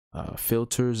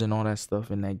filters and all that stuff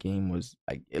in that game, was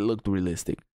like it looked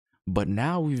realistic. But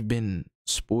now we've been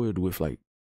spoiled with like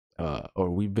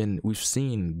we've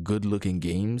seen good looking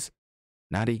games.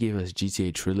 Now they gave us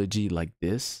GTA Trilogy like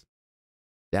this.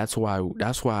 That's why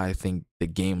I think the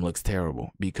game looks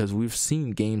terrible, because we've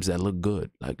seen games that look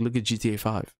good. Like look at GTA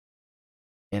 5.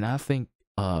 And I think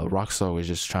Rockstar was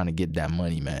just trying to get that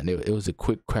money, man. It was a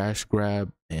quick cash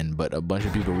grab, and but a bunch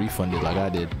of people refunded like I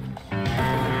did.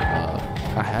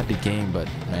 I had the game, but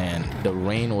man, the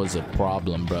rain was a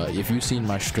problem, bro. If you seen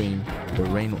my stream, the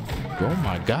rain. Oh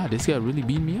my God, this guy really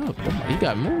beat me up. Oh my, he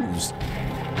got moves.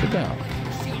 Sit down,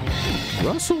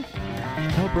 Russell.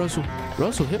 Help Russell.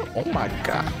 Russell hit him. Oh my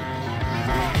God.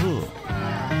 Ugh.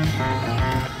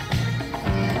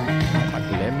 Oh my,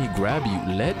 let me grab you.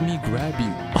 Let me grab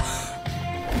you.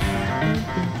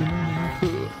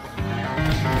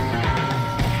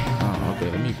 Oh, okay,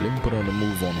 let me put on the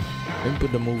move on him. Let me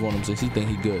put the move on him since he think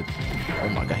he good. Oh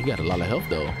my God, he got a lot of health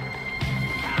though.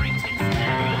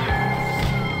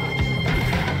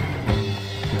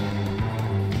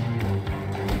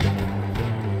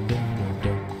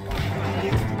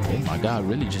 Oh my God,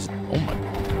 really just, oh my,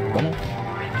 come on.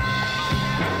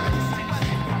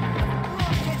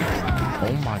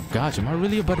 Oh my gosh, am I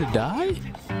really about to die?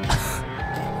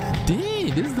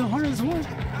 Dang, this is the hardest one.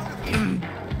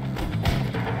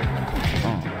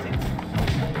 Oh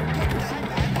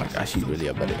my gosh, he really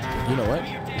about it. You know what?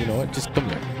 You know what? Just come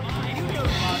here.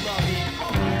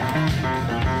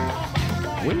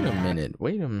 Wait a minute.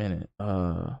 Wait a minute.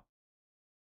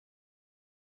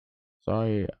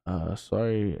 Sorry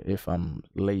if I'm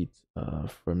late.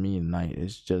 For me tonight,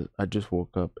 it's just I just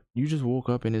woke up. You just woke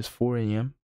up and it's 4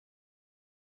 a.m.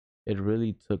 It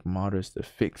really took modders to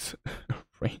fix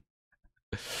rain.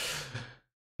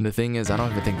 The thing is, I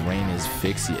don't even think rain is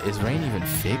fixed yet. Is rain even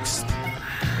fixed?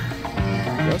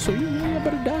 Russell, you really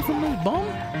about to die from this bum?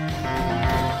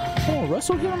 Oh,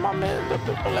 Russell, here my man.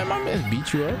 Don't let my man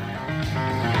beat you up.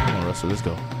 Come on, Russell, let's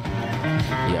go.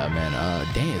 Yeah, man.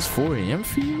 Dang, it's 4 a.m.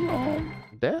 for you.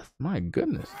 Death. My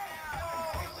goodness.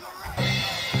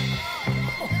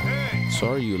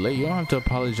 Sorry you late. You don't have to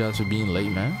apologize for being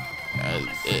late, man.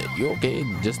 You okay?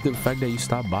 Just the fact that you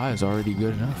stopped by is already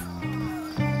good enough.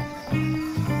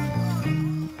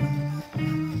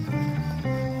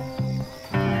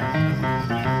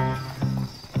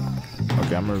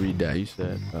 Okay, I'm gonna read that. You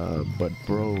said, but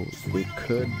bro, they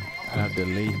could have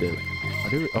delayed the.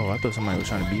 Oh, I thought somebody was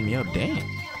trying to beat me up. Dang.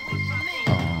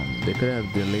 They could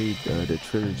have delayed the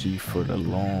trilogy for the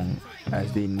long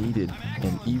as they needed,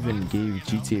 and even gave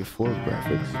GTA 4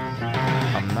 graphics.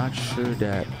 I'm not sure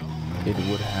that it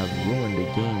would have ruined the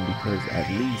game because at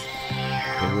least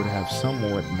it would have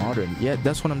somewhat modern. Yeah,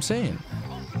 that's what I'm saying.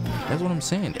 That's what I'm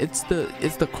saying. It's the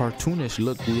cartoonish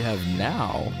look we have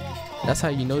now. That's how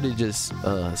you know they just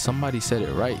somebody said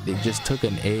it right. They just took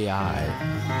an AI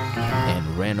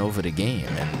and ran over the game,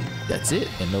 and that's it.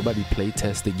 And nobody play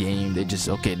test the game. They just,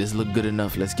 okay, this look good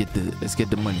enough. Let's get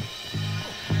the money.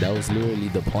 That was literally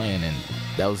the plan, and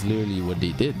that was literally what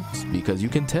they did, because you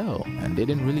can tell, and they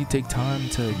didn't really take time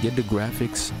to get the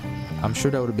graphics. I'm sure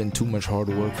that would have been too much hard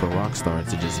work for Rockstar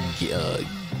to just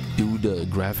do the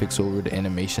graphics over, the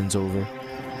animations over.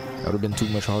 That would have been too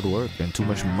much hard work and too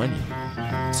much money.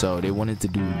 So they wanted to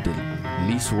do the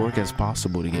least work as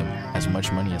possible to get as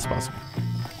much money as possible.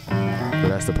 So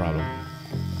that's the problem.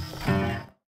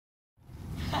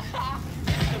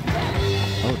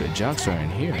 Oh, the jocks are in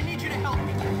here. I need you to help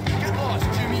me. Get lost,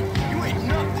 Jimmy. You ain't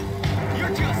nothing. You're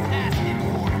just asking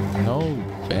for it. No,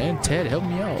 man, Ted, help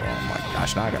me out. Oh my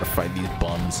gosh, now I gotta fight these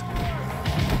bums.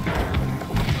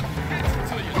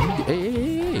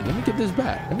 Hey, let me get this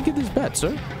bat. Let me get this bat,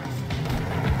 sir.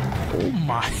 Oh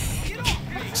my.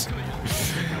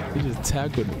 He just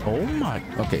tackled me. Oh my.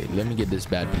 Okay, let me get this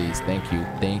bat, please. Thank you.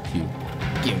 Thank you.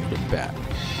 Give me the bat.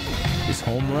 This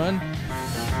home run.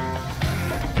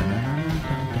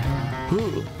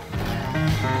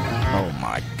 Oh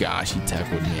my gosh, he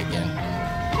tackled me again.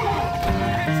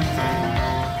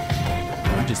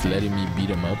 You're just letting me beat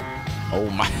him up. Oh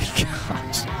my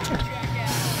gosh.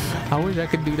 I wish I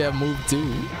could do that move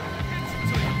too.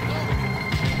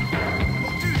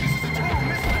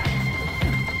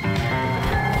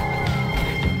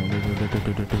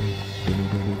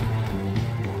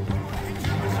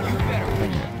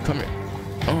 Come here.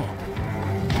 Oh.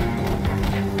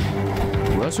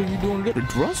 Russell, you doing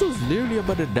good? Russell's literally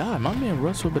about to die. My man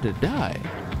Russell about to die.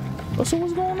 Russell,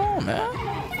 what's going on, man?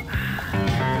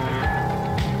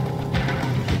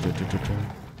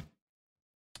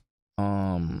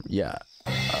 Yeah.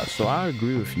 So I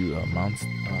agree with you, Mounts,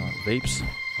 Vapes.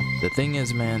 The thing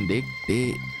is, man, it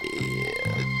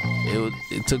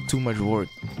took too much work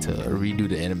to redo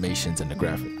the animations and the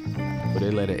graphic, but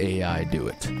they let an AI do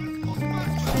it,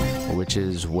 which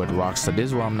is what Rockstar. This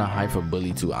is why I'm not hyped for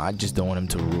Bully 2. I just don't want him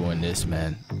to ruin this,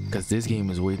 man, because this game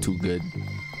is way too good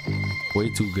for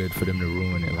them to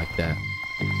ruin it like that.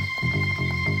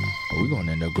 Are we going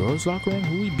in the girls' locker room?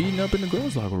 Who we beating up in the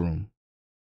girls' locker room?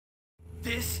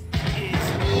 This is.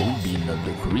 Oh, we beating up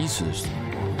the greasers.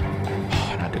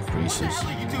 Oh, Not the creases. What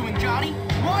are you doing, Johnny?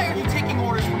 Why are you taking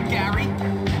orders from Gary?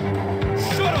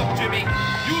 Shut up, Jimmy.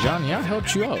 Johnny, I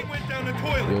helped you out. Went down the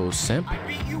toilet. Yo, simp. I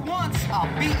beat you once, I'll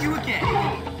beat you again.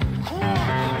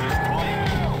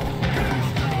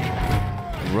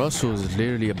 Russell is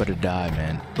literally about to die,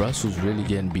 man. Russell's really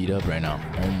getting beat up right now.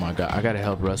 Oh my god, I gotta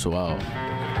help Russell out.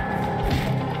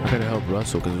 I gotta help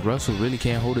Russell because Russell really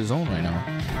can't hold his own right now.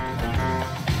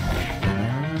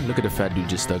 Look at the fat dude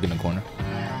just stuck in the corner.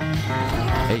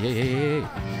 Hey, hey, hey, hey, hey.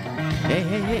 Hey,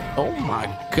 hey, hey. Oh my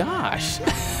gosh.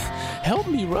 Help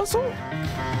me, Russell.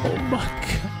 Oh my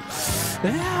god.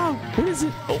 Yeah, what is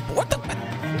it? Oh, what the?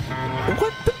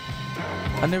 What the?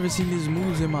 I never seen these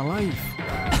moves in my life.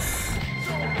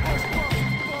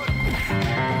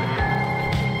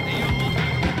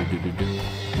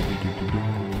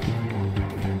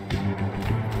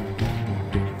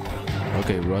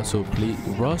 Okay, Russell, please.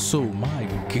 Russell, my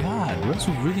god.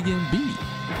 Russell really getting beat.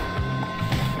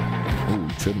 Ooh,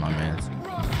 trip my mans.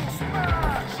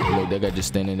 Look, that guy just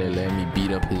standing there letting me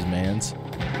beat up his mans.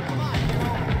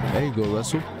 There you go,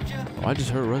 Russell. Oh, I just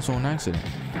heard Russell on accident.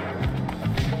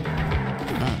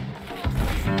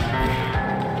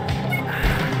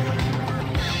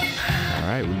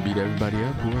 Alright, we beat everybody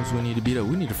up. Who else we need to beat up?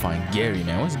 We need to find Gary,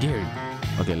 man. What's Gary?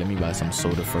 Okay, let me buy some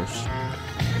soda first.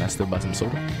 Can I still buy some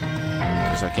soda?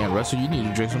 Because I can't. Russell, you need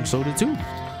to drink some soda too.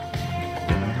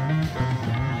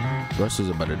 Russell's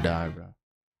about to die, bro.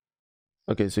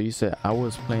 Okay, so you said I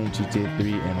was playing GTA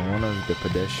 3 and one of the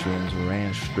pedestrians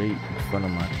ran straight in front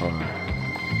of my car.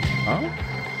 Huh?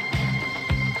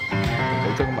 Are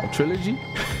you talking about Trilogy?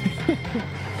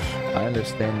 I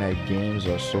understand that games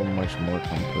are so much more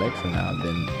complex now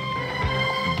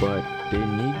but they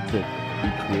need to be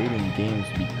creating games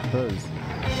because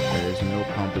there is no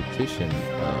competition.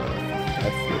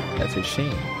 That's a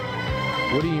shame.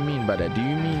 What do you mean by that? Do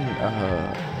you mean,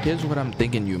 here's what I'm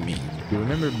thinking you mean. You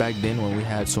remember back then when we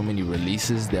had so many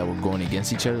releases that were going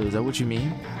against each other? Is that what you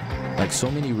mean? Like so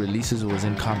many releases was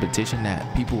in competition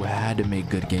that people had to make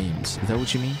good games. Is that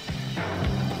what you mean?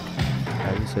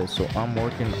 As you said, so I'm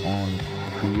working on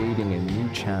creating a new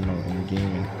channel in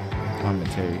gaming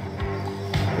commentary.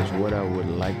 Is what I would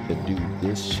like to do.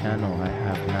 This channel I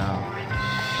have now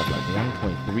have like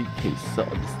 1.3k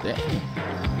subs. Dang.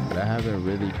 But I haven't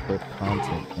really put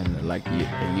content in like a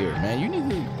year. Man, you need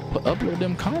to upload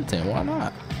them content. Why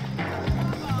not?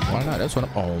 Why not? That's what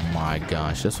oh my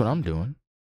gosh, that's what I'm doing.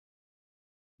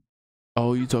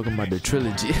 Oh, you talking about the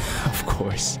trilogy? Of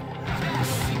course.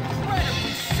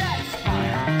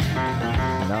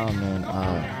 Nah, man,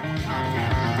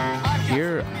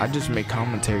 here I just make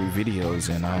commentary videos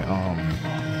and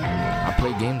I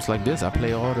play games like this. I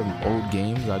play all the old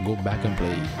games. I go back and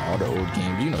play all the old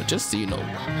games, you know, just so you know,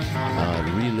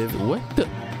 relive. What the?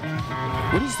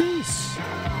 What is this?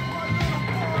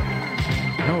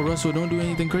 No, Russell, don't do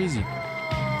anything crazy.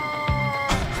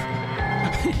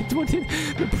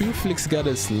 The prefix got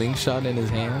a slingshot in his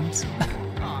hands.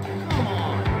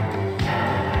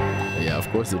 Yeah, of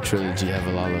course the trilogy have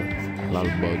a lot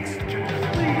of bugs.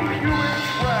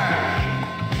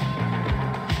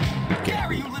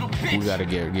 Gary, you little bitch. We gotta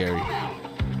get Gary.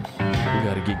 We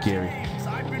gotta get Gary.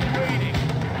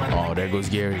 Oh, there goes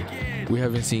Gary. We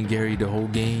haven't seen Gary the whole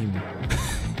game.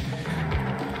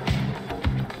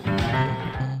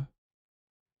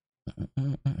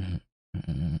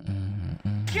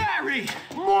 Gary!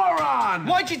 Moron!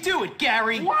 Why'd you do it,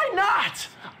 Gary? Why not?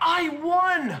 I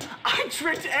won! I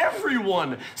tricked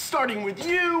everyone! Starting with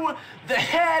you, the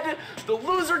head, the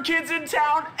loser kids in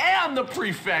town, and the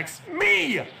prefects.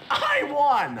 Me! I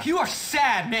won! You are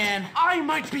sad, man. I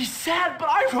might be sad, but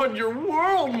I run your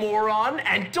world, moron!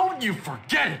 And don't you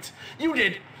forget it! You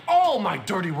did all my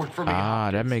dirty work for me.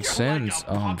 Ah, that makes sense.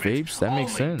 Vapes, that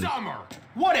makes sense. Dumber.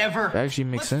 Whatever. That actually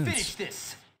makes sense. Finish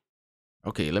this.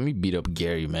 Okay, let me beat up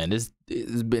Gary, man. It's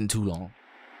been too long.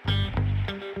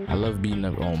 I love beating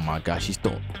up. Oh my gosh, he's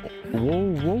throwing.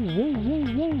 Whoa, whoa, whoa, whoa,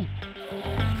 whoa.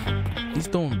 He's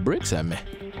throwing bricks at me.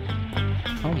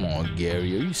 Come on,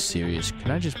 Gary. Are you serious?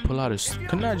 Can I just pull out a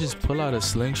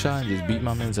slingshot and just beat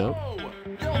my mans up?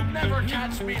 You'll never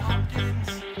catch me,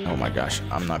 Hopkins. Oh my gosh,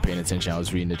 I'm not paying attention. I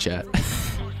was reading the chat.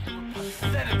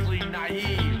 Pathetically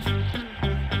naive.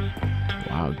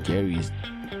 Wow, Gary's.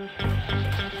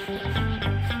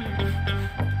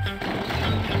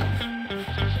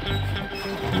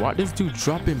 Why this dude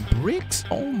dropping bricks?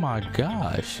 Oh my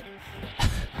gosh.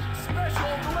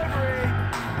 Special delivery.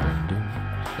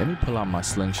 Let me pull out my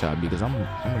slingshot because I'm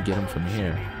gonna get him from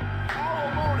here.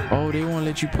 Oh, they won't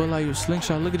let you pull out your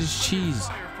slingshot. Look at this cheese.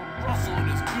 Russell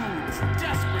and his goons,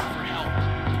 desperate for help.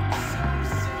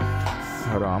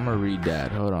 Hold on, I'm gonna read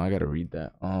that. Hold on, I gotta read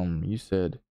that. You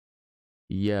said,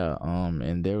 yeah,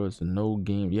 and there was no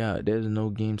game. Yeah, there's no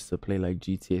games to play like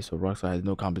GTA, so Rockstar has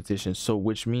no competition. So,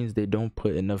 which means they don't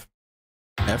put enough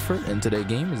effort into their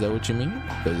game. Is that what you mean?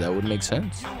 Because that would make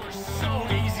sense. You were so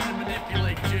easy to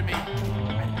manipulate, Jimmy.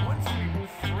 And once we were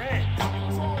friends, it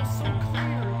was all so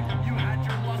clear. You had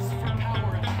your lust for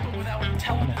power, but without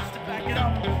intelligence to back it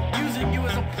up. Using you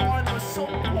as a pawn was so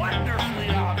wonderfully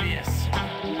obvious.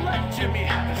 Let Jimmy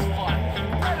have his fun.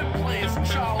 Let him play his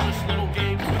childish little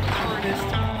games with Ernest,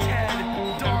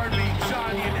 Ted, Darby,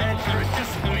 Johnny, and Edgar. And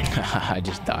just wait. I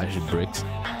just dodged bricks.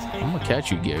 I'm gonna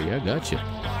catch you, Gary. I got you.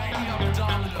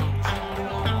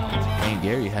 Man,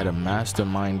 Gary had a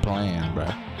mastermind plan, bro.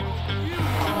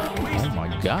 Oh my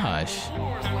gosh.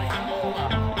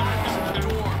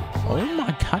 Oh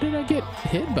my, how did I get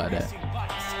hit by that?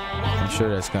 I'm sure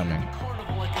that's coming.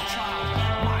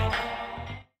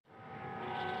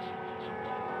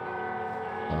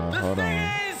 Hold on.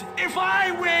 If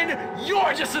I win,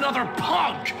 you're just another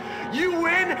punk. You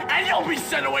win, and you'll be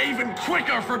sent away even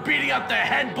quicker for beating up the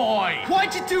head boy.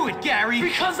 Why'd you do it, Gary?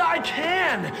 Because I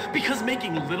can. Because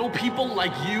making little people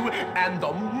like you and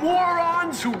the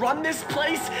morons who run this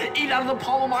place eat out of the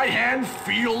palm of my hand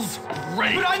feels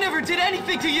great. But I never did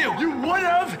anything to you. You would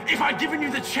have if I'd given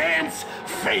you the chance.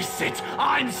 Face it,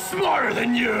 I'm smarter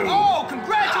than you. Oh,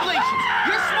 congratulations.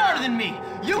 You're smarter than me.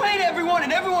 You hate everyone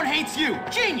and everyone hates you.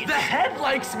 Genius. The head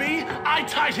likes me. I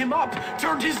tied him up,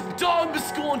 turned his dog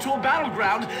school into a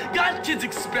battleground, got kids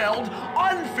expelled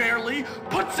unfairly,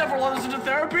 put several others into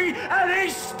therapy, and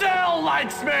he still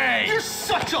likes me. You're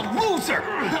such a loser.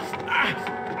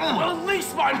 Well, at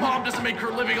least my mom doesn't make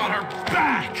her living on her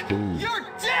back. Ooh. You're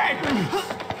dead.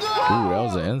 Ooh, that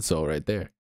was an insult right there.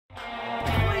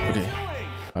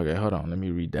 Okay, hold on. Let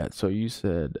me read that. So you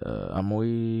said,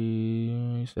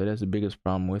 you said that's the biggest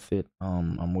problem with it.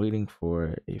 I'm waiting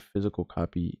for a physical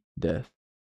copy death.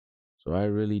 So I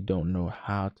really don't know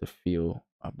how to feel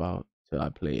about till I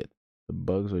play it. The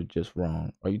bugs are just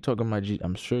wrong. Are you talking about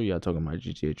I'm sure y'all talking about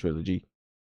GTA Trilogy.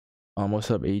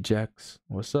 What's up, Ajax?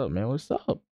 What's up, man? What's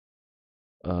up?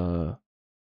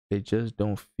 They just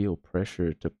don't feel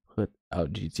pressure to put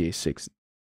out GTA 6.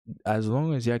 As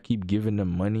long as y'all keep giving them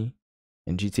money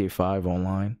in GTA 5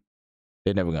 online,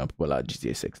 they're never gonna pull out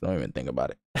GTA 6. Don't even think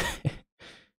about it.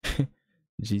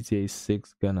 GTA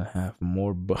 6 gonna have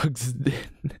more bugs than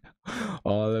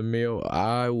all the meal.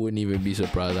 I wouldn't even be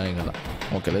surprised. I ain't gonna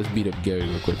lie. Okay, let's beat up Gary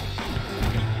real quick.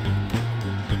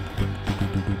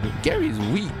 Gary's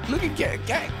weak. Look at Gary.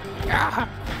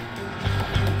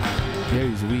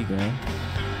 Gary's weak, man.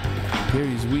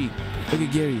 Gary's weak. Look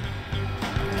at Gary.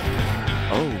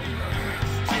 Oh.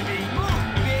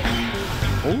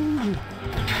 Oh.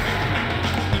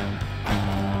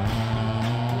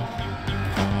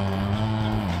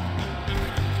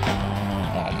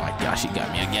 Oh my gosh, he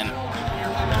got me again.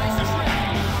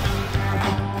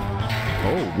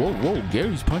 Oh, whoa, whoa.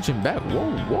 Gary's punching back.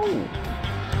 Whoa, whoa.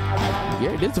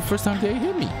 Gary, this is the first time Gary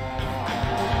hit me.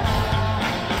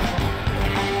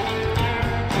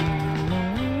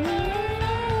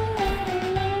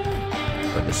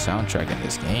 But the soundtrack in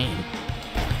this game.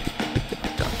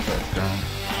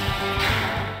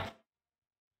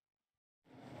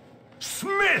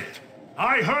 Smith!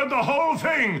 I heard the whole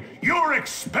thing! You're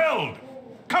expelled!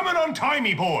 Come and untie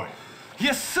me, boy!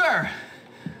 Yes, sir.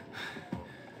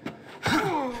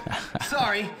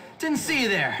 Sorry, didn't see you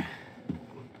there.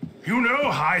 You know,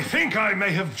 I think I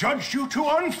may have judged you too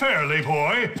unfairly,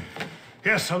 boy.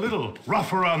 Yes, a little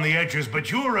rough around the edges,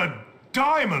 but you're a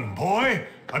diamond, boy.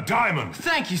 A diamond.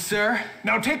 Thank you, sir.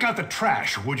 Now take out the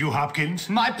trash, would you, Hopkins?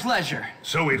 My pleasure.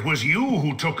 So it was you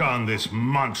who took on this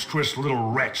monstrous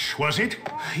little wretch, was it?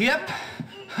 Yep.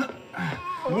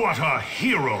 What a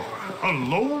hero. A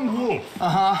lone wolf.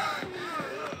 Uh-huh.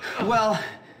 Well,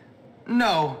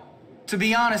 no. To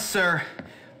be honest, sir,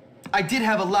 I did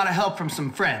have a lot of help from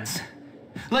some friends.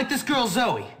 Like this girl,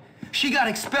 Zoe. She got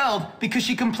expelled because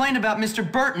she complained about Mr.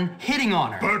 Burton hitting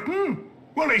on her. Burton?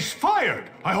 Well, he's fired.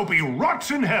 I hope he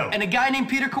rots in hell. And a guy named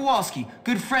Peter Kowalski,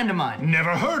 good friend of mine.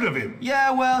 Never heard of him.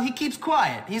 Yeah, well, he keeps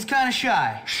quiet. He's kind of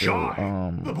shy.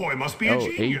 Shy? The boy must be a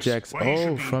genius. Ajax.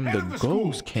 Oh, from the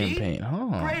Ghost campaign,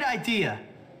 huh? Great idea.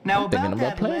 Now, I'm thinking about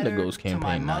that playing the letter Ghost to my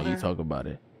campaign now you mother- talk about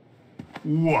it.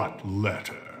 What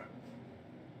letter?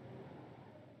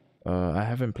 I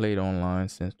haven't played online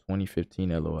since 2015,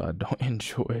 LOL. I don't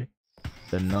enjoy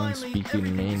the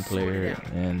non-speaking main player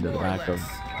and the lack of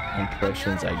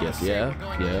impressions, I guess. Yeah,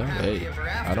 hey,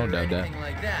 I don't doubt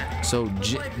that. So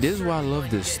this is why I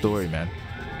love this story, man.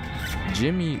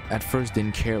 Jimmy at first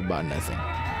didn't care about nothing,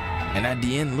 and at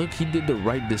the end, look, he did the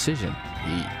right decision.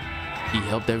 he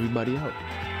helped everybody out.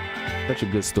 Such a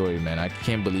good story, man. I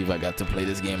can't believe I got to play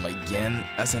this game again.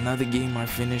 That's another game I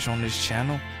finished on this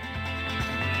channel.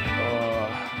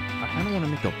 I kind of want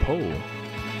to make a poll.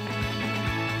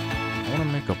 I want to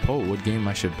make a poll. What game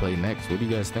I should play next? What do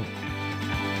you guys think?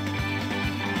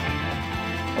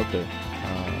 Okay.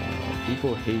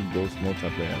 People hate Ghost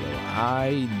multiplayer though.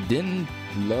 I didn't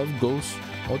love Ghost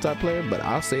multiplayer, but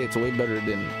I'll say it's way better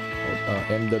than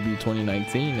MW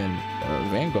 2019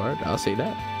 and Vanguard. I'll say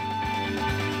that.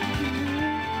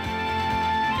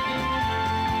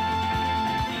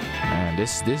 Man,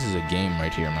 this is a game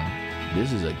right here, man.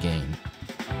 This is a game.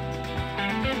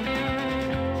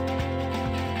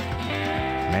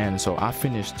 Man, so I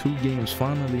finished 2 games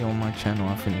finally on my channel.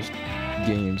 I finished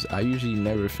games. I usually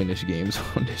never finish games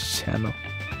on this channel.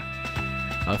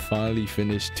 I finally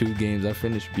finished 2 games. I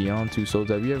finished Beyond Two Souls.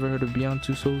 Have you ever heard of Beyond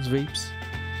Two Souls, Vapes?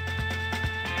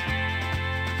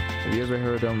 Have you ever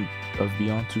heard of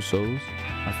Beyond Two Souls?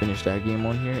 I finished that game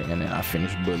on here, and then I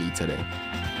finished Bully today.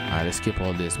 Alright, let's skip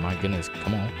all this. My goodness,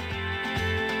 come on.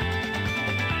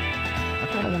 I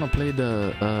kind of want to play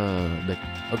the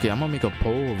okay, I'm gonna make a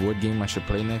poll of what game I should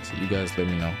play next. You guys let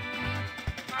me know.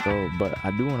 So, but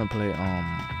I do want to play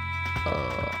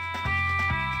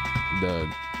the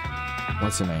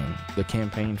what's the name? The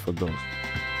campaign for Ghost.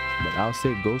 But I'll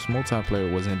say Ghost multiplayer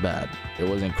wasn't bad. It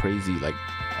wasn't crazy like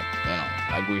you know,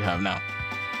 like we have now.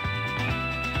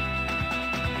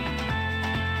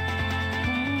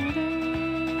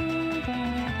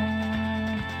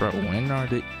 Bro,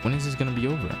 when is this gonna be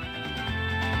over?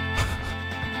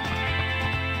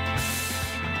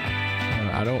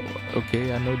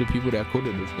 Okay, I know the people that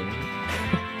coded this game.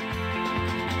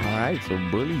 Alright, so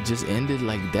Bully just ended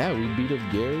like that. We beat up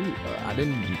Gary. I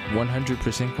didn't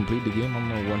 100% complete the game. I'm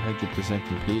gonna 100%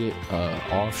 complete it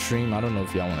off stream. I don't know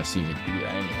if y'all want to see me do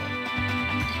that anyway.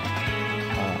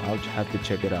 I'll have to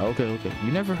check it out. Okay.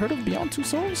 You never heard of Beyond Two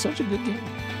Souls? Such a good game.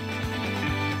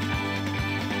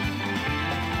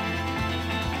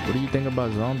 What do you think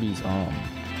about zombies?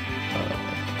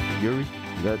 Yuri?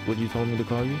 Is that what you told me to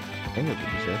call you? I think that's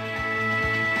what you said.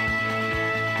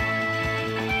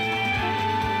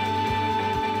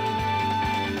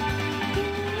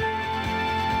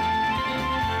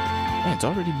 Man, it's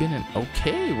already been an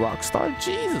okay Rockstar.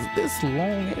 Jesus, this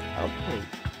long output.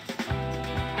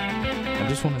 I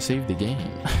just want to save the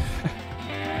game.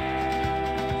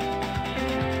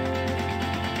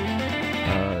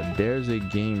 There's a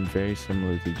game very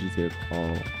similar to GTA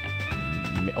called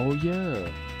oh yeah,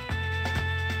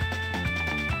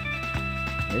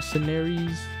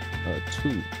 Mercenaries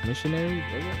 2.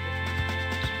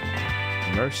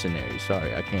 Mercenaries,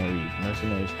 sorry, I can't read.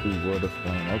 Mercenaries 2 World of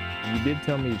Flame. Okay, you did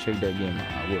tell me to check that game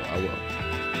out. I will.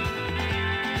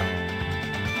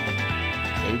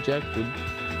 Ajax,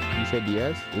 you said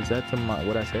yes? Is that to my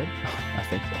what I said? I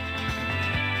think so.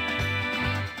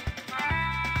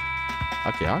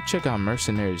 Okay, I'll check out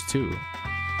Mercenaries 2.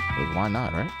 But why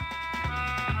not, right?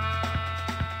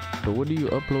 So what do you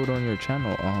upload on your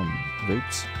channel,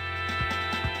 Vapes?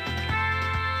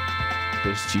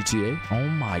 There's GTA? Oh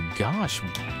my gosh,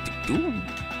 dude.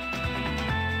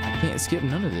 I can't skip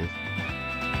none of this.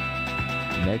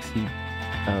 Next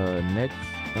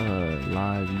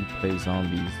live you play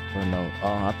zombies. Or no,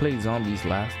 I played zombies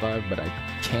last live, but I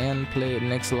can play it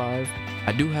next live.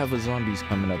 I do have a zombies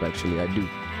coming up actually. I do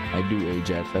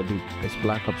Ajax. I do. It's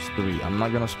Black Ops 3. I'm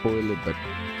not gonna spoil it, but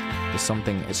it's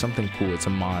something cool. It's a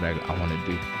mod I want to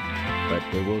do, but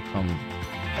it will come.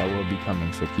 That will be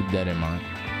coming, so keep that in mind.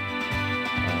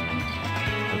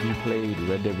 Have you played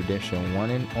Red Dead Redemption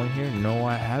 1 on here? No,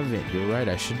 I haven't. You're right.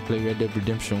 I should play Red Dead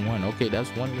Redemption 1. Okay, that's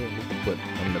one game we can put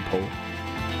in the poll.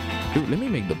 Dude, let me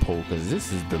make the poll because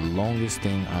this is the longest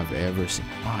thing I've ever seen.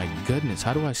 My goodness,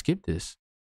 how do I skip this?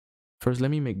 First,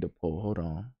 let me make the poll. Hold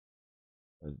on.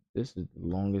 This is the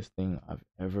longest thing I've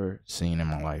ever seen in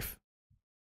my life.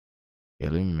 Yeah,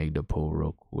 let me make the poll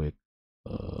real quick.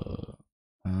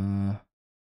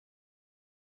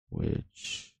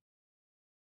 Which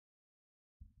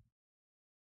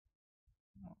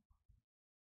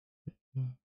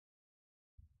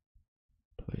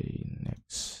play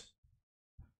next?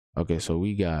 Okay, so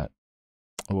we got,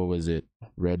 what was it?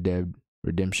 Red Dead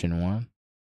Redemption 1.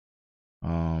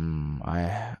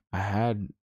 I had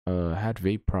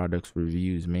vape products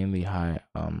reviews, mainly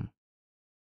heightened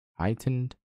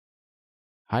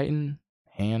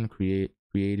hand created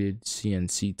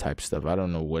CNC type stuff. I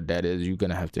don't know what that is. You're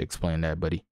gonna have to explain that,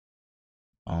 buddy.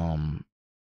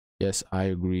 Yes, I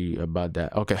agree about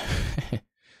that. Okay.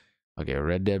 Okay,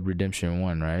 Red Dead Redemption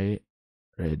 1, right?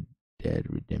 Red Dead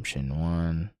Redemption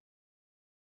 1.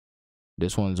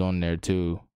 This one's on there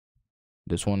too.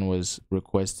 This one was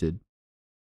requested,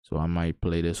 so I might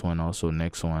play this one also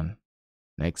next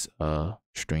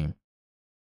stream.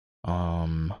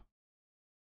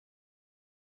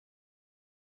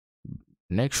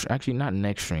 Actually not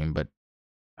next stream, but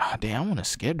damn, I want to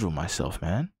schedule myself,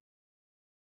 man.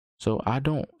 So I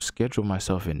don't schedule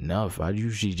myself enough. I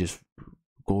usually just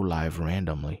go live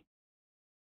randomly.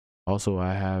 Also,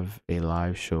 I have a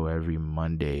live show every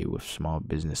Monday with small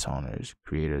business owners,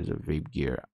 creators of vape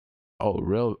gear. Oh,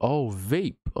 real? Oh,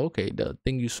 vape. Okay, the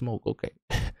thing you smoke. Okay.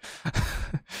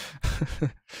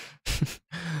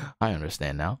 I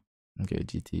understand now. Okay,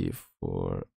 GTA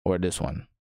 4 or this one.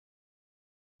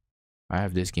 I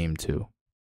have this game too.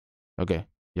 Okay,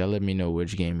 y'all let me know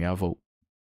which game y'all vote.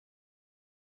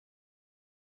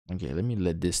 Okay, let me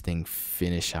let this thing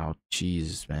finish out.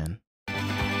 Jesus, man. Oh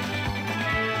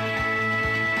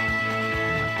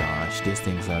my gosh, this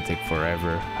thing's gonna take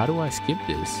forever. How do I skip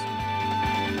this?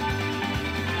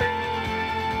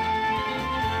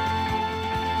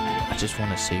 I just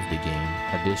want to save the game.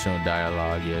 Additional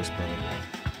dialogue, yes, man.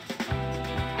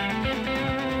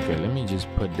 Okay, let me just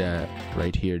put that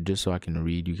right here just so I can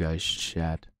read you guys'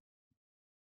 chat.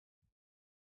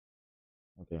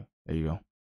 Okay, there you go.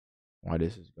 Why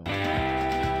this is going.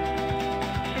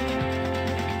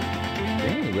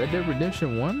 Dang, Red Dead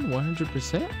Redemption 1,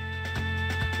 100%?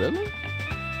 Really?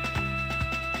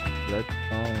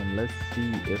 Let's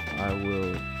see if I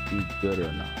will be good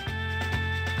or not.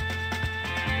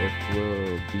 If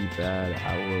will be bad,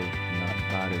 I will not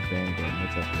buy the Vanguard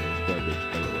multiplayer garbage.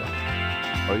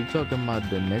 LOL. Are you talking about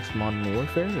the next Modern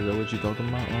Warfare? Is that what you're talking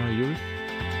about, Yuri?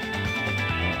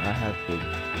 I have a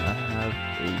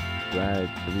Drag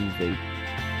 3 vape,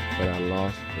 but I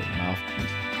lost the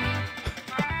mouthpiece.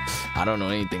 I don't know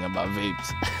anything about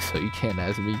vapes, so you can't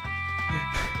ask me.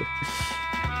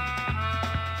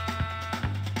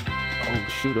 Oh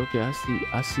shoot! Okay, I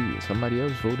see. Somebody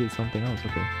else voted something else.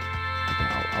 Okay,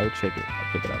 I'll check it.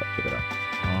 I'll check it out.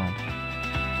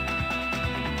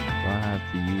 I have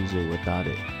to use it without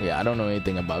it. Yeah, I don't know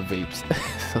anything about vapes,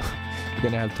 so you're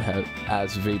gonna have to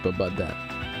ask Vape about that.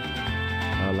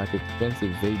 Like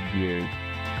expensive vape gear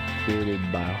created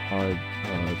by hard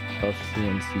tough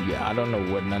CNC. Yeah, I don't know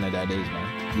what none of that is,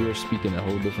 man. You are speaking a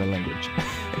whole different language.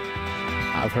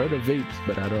 I've heard of vapes,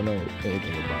 but I don't know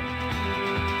anything about it.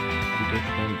 You just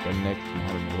think the next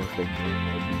Modern Warfare game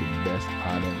will be the best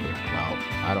out of it? Wow,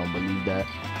 I don't believe that.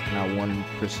 Not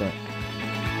 1%.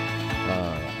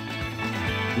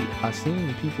 I've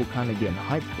seen people kind of getting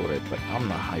hyped for it, but I'm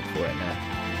not hyped for it, man.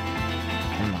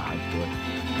 I'm not hyped for it.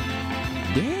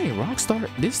 Dang, Rockstar,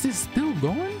 this is still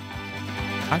going?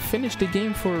 I finished the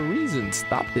game for a reason.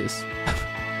 Stop this.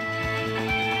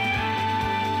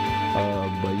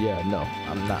 But yeah, no,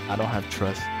 I'm not. I don't have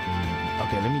trust.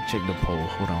 Okay, let me check the poll.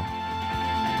 Hold on.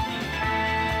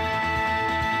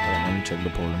 Let me check the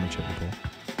poll. Let me check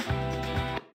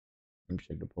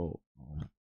the poll.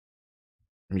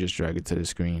 Let me just drag it to the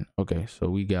screen. Okay, so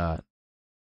we got.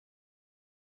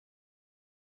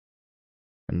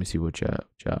 Let me see what y'all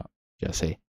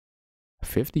say.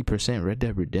 50% Red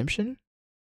Dead Redemption?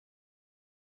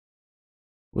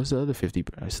 What's the other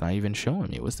 50%? It's not even showing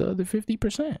me. What's the other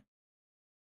 50%?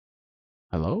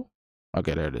 Hello?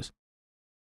 Okay, there it is.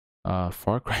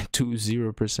 Far Cry 2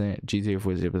 0%, GTA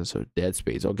 4 0%, so Dead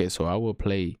Space. Okay, so I will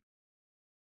play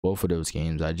both of those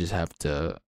games. I just have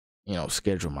to,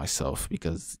 schedule myself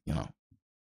because,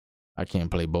 I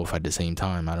can't play both at the same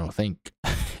time, I don't think.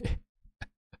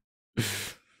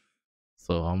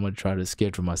 So I'm gonna try to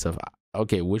schedule myself.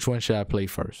 Okay, which one should I play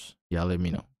first? Y'all let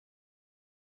me know.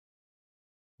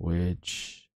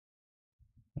 Which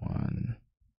one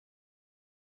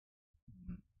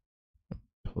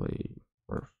play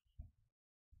first?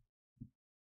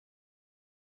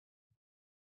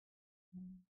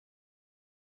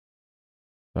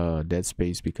 Dead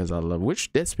Space, because I love.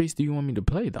 Which Dead Space do you want me to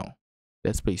play though?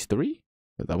 Dead Space 3?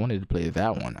 Because I wanted to play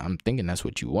that one. I'm thinking that's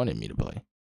what you wanted me to play.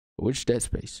 Which Dead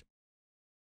Space?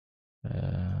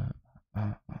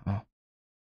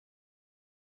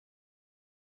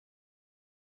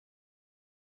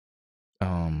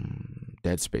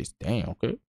 Dead Space. Dang,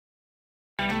 okay.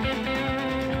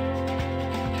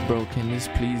 Bro, can this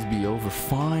please be over?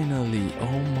 Finally.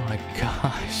 Oh my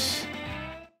gosh.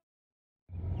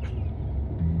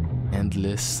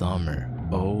 Endless Summer.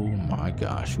 Oh my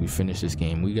gosh. We finished this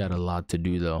game. We got a lot to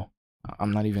do though.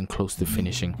 I'm not even close to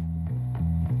finishing.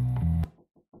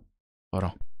 Hold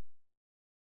on.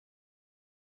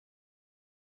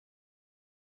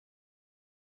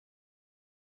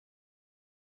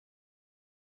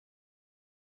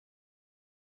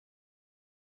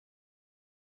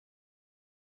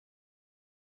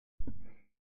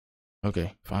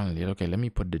 Okay, finally. Okay, let me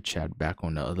put the chat back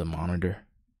on the other monitor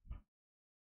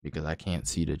because I can't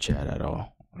see the chat at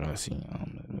all. Let's see.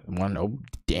 One. Oh,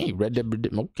 dang. Red Dead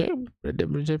Redemption. Okay, Red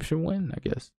Dead Redemption win, I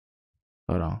guess.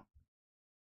 Hold on.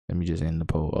 Let me just end the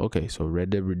poll. Okay, so Red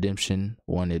Dead Redemption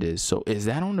 1 it is. So is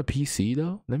that on the PC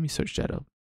though? Let me search that up.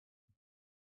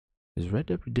 Is Red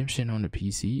Dead Redemption on the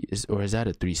PC? Or is that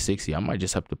a 360? I might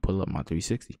just have to pull up my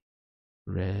 360.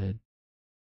 Red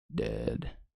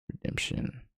Dead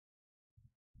Redemption.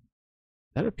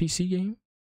 Is that a PC game?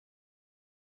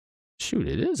 Shoot,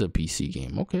 it is a PC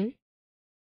game. Okay.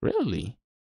 Really?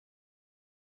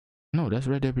 No, that's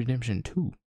Red Dead Redemption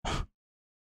 2.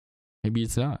 Maybe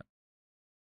it's not.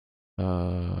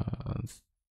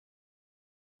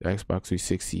 Xbox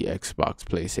 360, Xbox,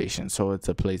 PlayStation. So it's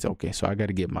a place. Okay, so I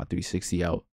gotta get my 360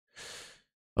 out.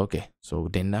 Okay, so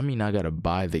then that means I gotta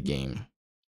buy the game.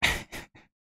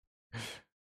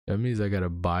 That means I gotta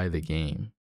buy the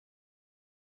game.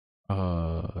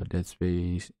 Dead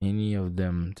Space, any of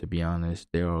them, to be honest,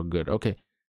 they're all good. Okay.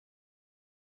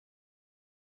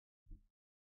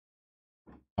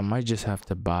 I might just have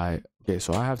to buy. Okay,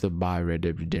 so I have to buy Red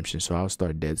Dead Redemption. So I'll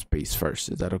start Dead Space first.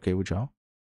 Is that okay with y'all?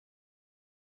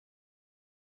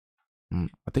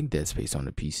 I think Dead Space on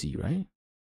the PC, right?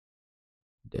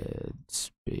 Dead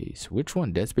Space. Which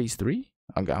one? Dead Space 3?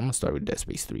 I'm gonna start with Dead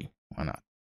Space 3. Why not?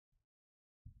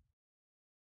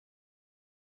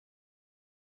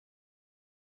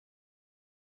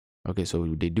 Okay, so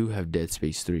they do have Dead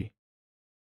Space 3.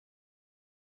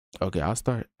 Okay, I'll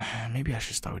start. Maybe I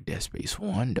should start with Dead Space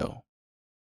 1 though.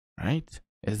 Right?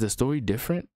 Is the story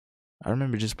different? I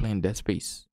remember just playing Dead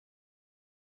Space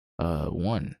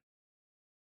 1.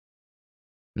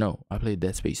 No, I played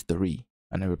Dead Space 3.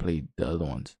 I never played the other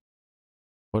ones.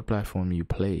 What platform you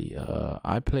play?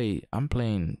 I'm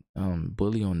playing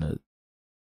Bully on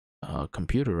the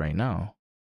computer right now.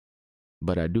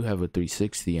 But I do have a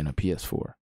 360 and a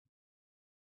PS4.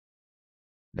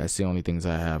 That's the only things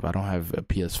I have. I don't have a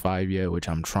PS5 yet, which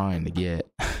I'm trying to get.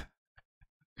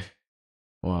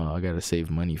 Well, I gotta save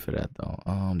money for that though.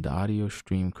 The audio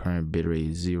stream current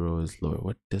bitrate 0 is lower.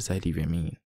 What does that even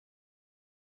mean?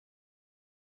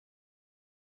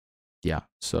 Yeah,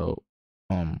 so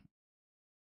the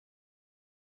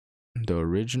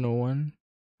original one,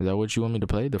 is that what you want me to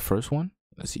play? The first one?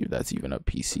 Let's see if that's even a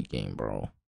PC game, bro.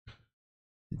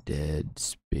 Dead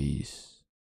Space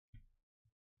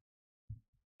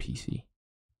PC.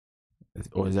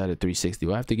 Or is that a 360?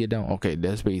 Do I have to get down? Okay,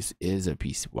 Dead Space is a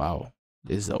PC. Wow.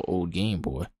 This is an old game,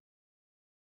 boy.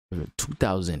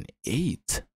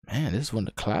 2008. Man, this is when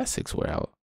the classics were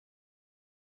out.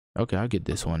 Okay, I'll get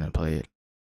this one and play it.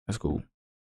 That's cool.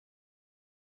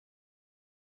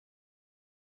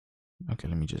 Okay,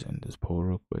 let me just end this poll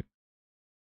real quick.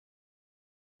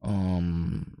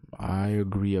 I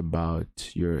agree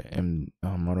about your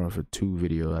Modern Warfare 2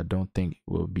 video. I don't think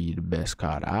it will be the best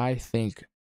COD. I think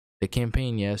the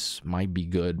campaign, yes, might be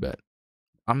good, but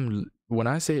when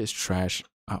I say it's trash,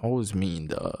 I always mean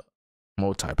the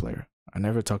multiplayer. I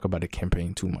never talk about the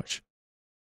campaign too much.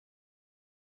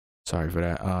 Sorry for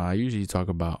that. I usually talk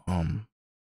about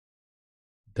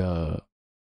the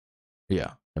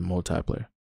multiplayer.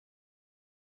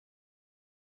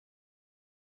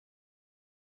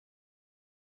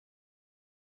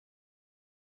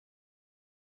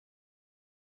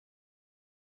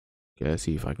 Okay, let's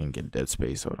see if I can get Dead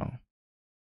Space. Hold on.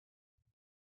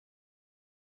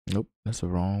 Nope, that's the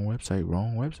wrong website.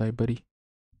 Wrong website, buddy.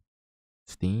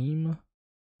 Steam.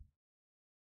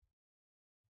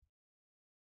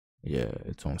 Yeah,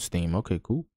 it's on Steam. Okay,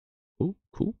 cool.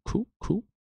 Cool.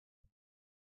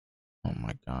 Oh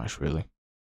my gosh, really?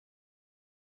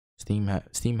 Steam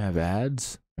have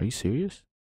ads? Are you serious?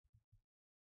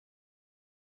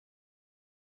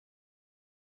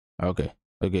 Okay,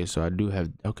 so I do have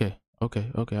okay,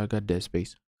 I got Dead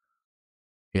Space.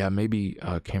 Yeah, maybe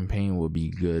campaign will be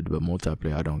good, but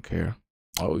multiplayer I don't care.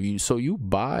 Oh, you would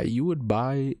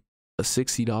buy a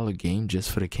 $60 game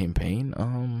just for the campaign,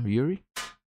 Yuri?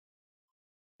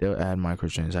 They'll add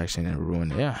microtransactions and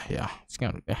ruin it. Yeah. It's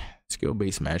kind of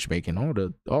skill-based matchmaking.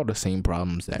 All the same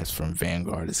problems that's from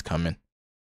Vanguard is coming.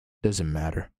 Doesn't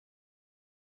matter.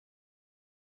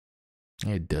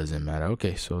 It doesn't matter.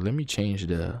 Okay, so let me change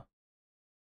the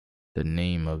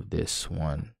name of this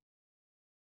one.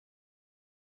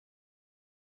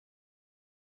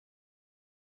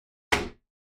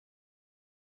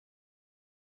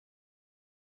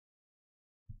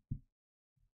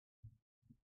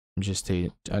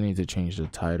 I need to change the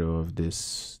title of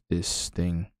this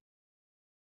thing.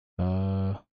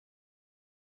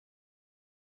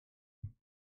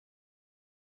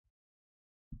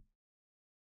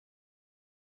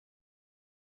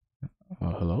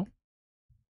 Hello?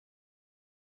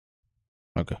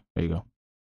 Okay, there you go.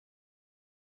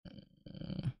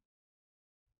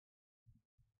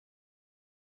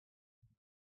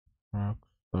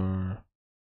 Rockstar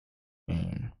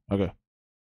game. Okay.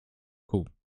 Cool.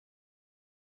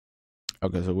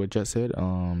 Okay, so what just said,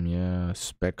 yeah,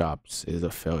 Spec Ops is a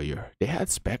failure. They had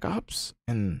Spec Ops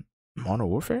in Modern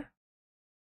Warfare?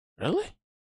 Really?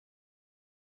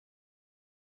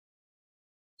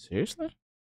 Seriously?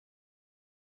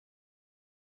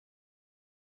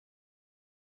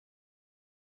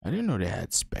 I didn't know they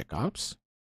had Spec Ops.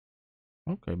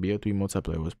 Okay, BO3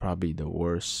 multiplayer was probably the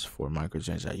worst for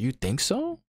microtransactions. You think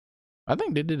so? I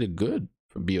think they did it good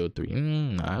for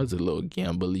BO3. Nah, it was a little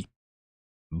gambly.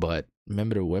 But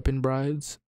remember the weapon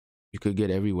brides? You could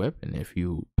get every weapon if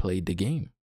you played the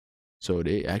game. So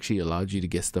they actually allowed you to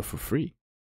get stuff for free.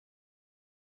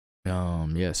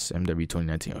 Yes, MW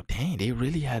 2019. Oh, dang, they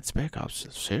really had Spec Ops.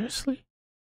 Seriously?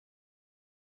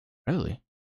 Really?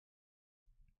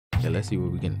 Okay, let's see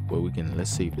what we can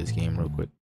let's save this game real quick.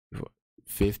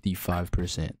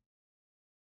 55%.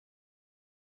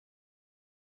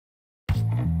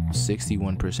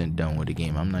 61% done with the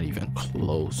game. I'm not even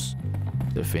close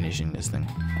to finishing this thing.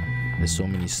 There's so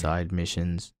many side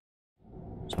missions,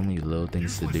 so many little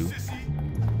things to do.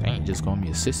 Dang, just call me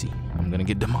a sissy. I'm gonna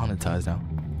get demonetized now.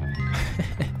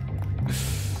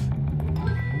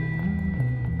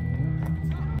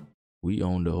 We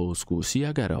own the whole school. See,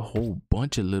 I got a whole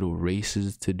bunch of little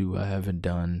races to do I haven't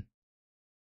done.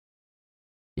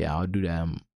 Yeah, I'll do that.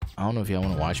 I don't know if y'all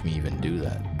want to watch me even do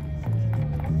that.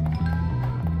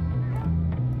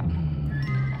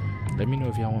 Let me know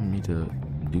if y'all want me to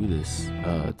do this.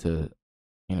 To,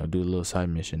 you know, do a little side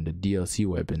mission. The DLC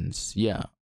weapons. Yeah,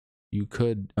 you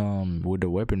could. With the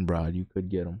weapon bride, you could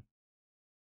get them.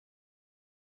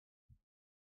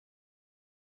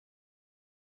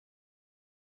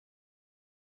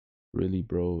 Really,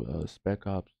 bro. Spec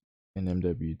Ops and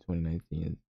MW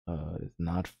 2019 is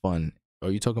not fun. Are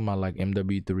you talking about like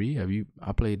MW3? Have you?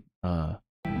 I played. Do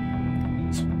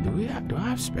I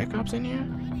have Spec Ops in here?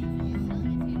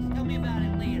 Tell me about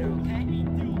it later, okay?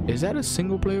 Is that a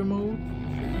single player mode?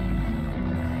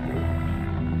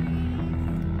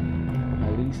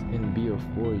 At least in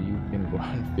BO4 you can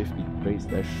grind 50 crates.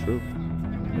 That's true.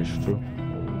 That's true.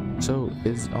 So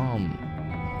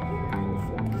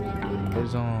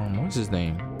what's his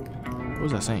name? What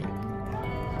was I saying?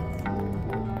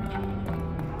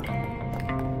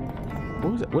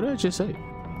 What was that? What did I just say?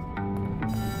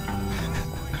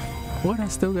 What? I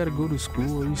still gotta go to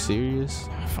school? Are you serious?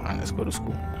 Fine, let's go to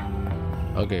school.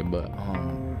 Okay, but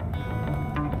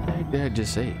what did I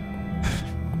just say?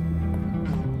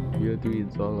 Year 3,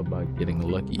 it's all about getting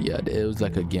lucky. Yeah, it was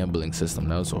like a gambling system.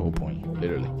 That was the whole point,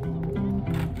 literally.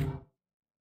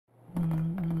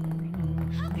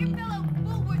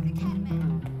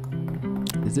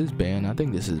 Is this banned? I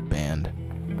think this is banned.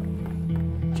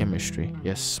 Chemistry.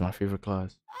 Yes, my favorite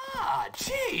class. Ah,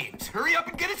 James, hurry up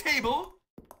and get a table.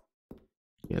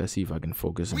 Yeah, let's see if I can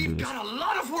focus and do We've this. got a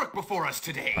lot of work before us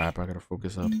today. Alright, I gotta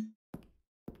focus up.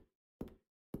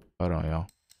 Hold on, y'all.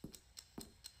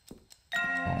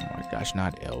 Oh my gosh,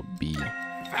 not LB.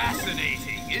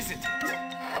 Fascinating, isn't it?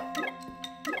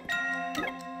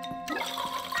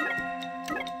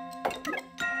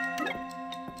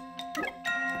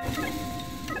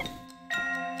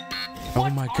 Oh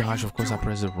my gosh, of course I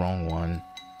pressed the wrong one.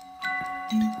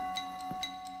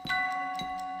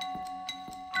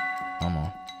 Come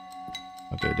on.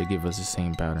 Okay, they give us the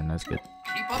same pattern. That's good.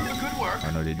 Keep up the good work.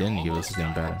 I know they didn't give us the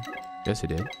same pattern. Yes, it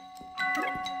did.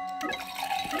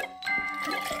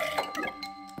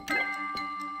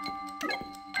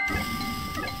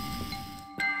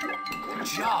 Good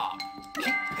job.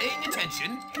 Keep paying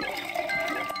attention.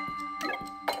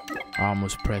 I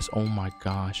almost pressed. Oh my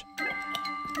gosh.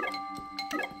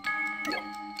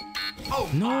 Oh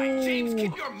No. my, James,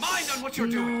 keep your mind on what you're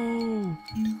doing.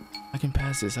 No. I can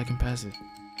pass this. I can pass it.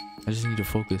 I just need to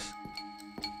focus.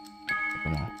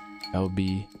 Come on. That would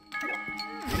be.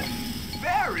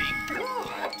 Very good.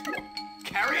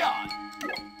 Carry on.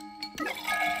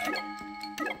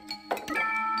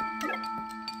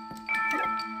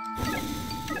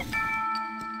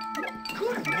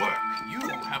 Good work. You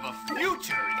have a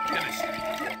future in chemistry.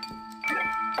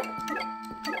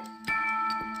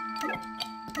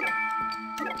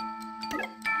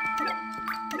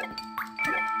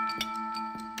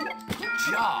 Good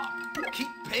job. Keep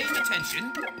paying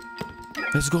attention.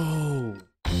 Let's go. I'm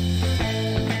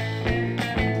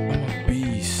a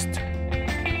beast.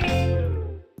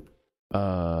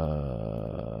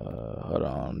 Hold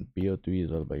on. BO3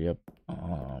 is all about, yep.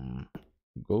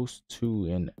 Ghost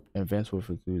 2 and Advanced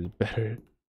Warfare 2 is better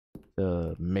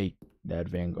to make that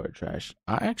Vanguard trash.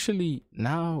 I actually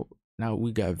now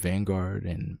we got Vanguard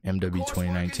and MW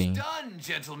 2019. Done,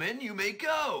 gentlemen. You may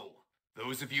go.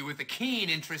 Those of you with a keen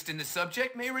interest in the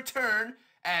subject may return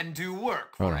and do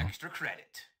work for extra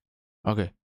credit.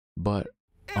 Okay, but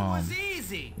it was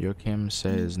easy. Your Kim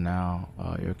says now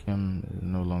your Kim is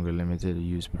no longer limited to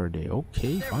use per day.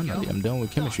 Okay, finally I'm done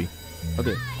with chemistry.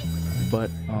 Okay, but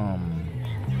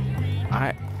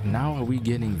now are we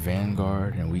getting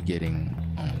Vanguard and we getting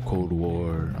Cold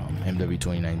War, MW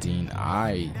 2019?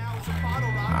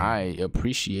 I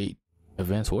appreciate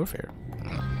Advanced Warfare.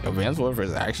 Advanced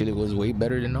Warfare actually was way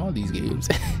better than all these games.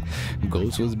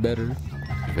 Ghost was better.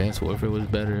 Advanced Warfare was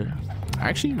better. I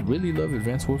actually really love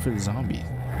Advanced Warfare Zombies.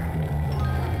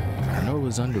 I know it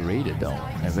was underrated though.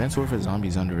 Advanced Warfare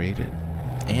Zombies underrated,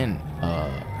 and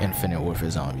Infinite Warfare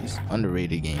Zombies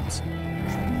underrated games.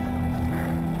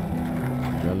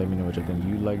 Y'all let me know what you think.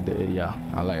 You like the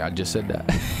I just said that.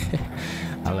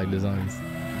 I like the zombies.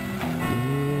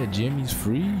 Yeah, Jimmy's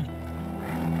free.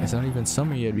 It's not even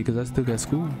summer yet because I still got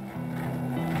school.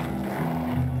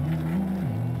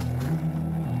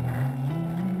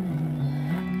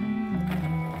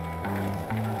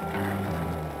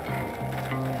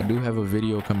 I do have a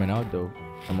video coming out though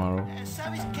tomorrow.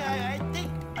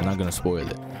 I'm not gonna spoil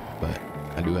it, but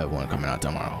I do have one coming out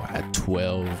tomorrow at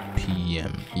 12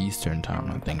 p.m. Eastern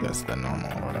time. I think that's the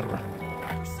normal or whatever.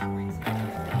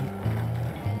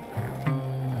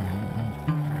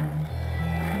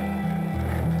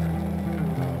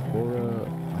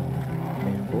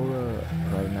 Horror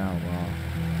right now.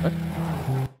 What?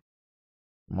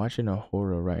 I'm watching a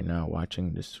horror right now.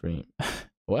 Watching the stream.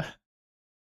 What?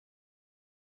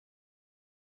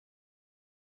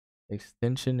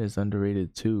 Extension is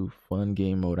underrated too. Fun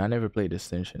game mode. I never played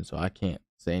Extension, so I can't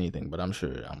say anything, but I'm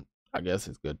sure I guess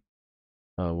it's good.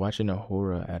 Watching a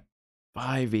horror at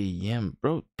 5 a.m.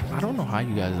 Bro, I don't know how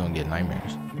you guys don't get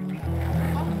nightmares.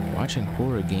 Watching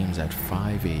horror games at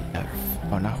 5 a.m.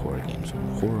 Oh, not horror games.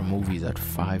 Horror movies at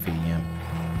 5 a.m.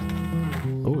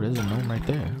 Oh, there's a gnome right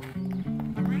there.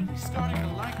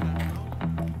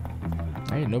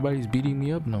 Hey, nobody's beating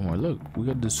me up no more. Look, we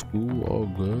got the school all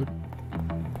good.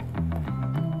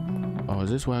 Oh, is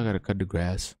this why I gotta cut the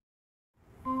grass?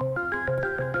 Look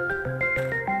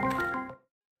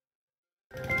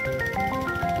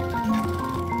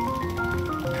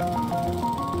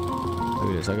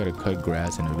at this, I gotta cut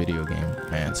grass in a video game.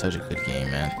 Man, such a good game,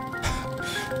 man.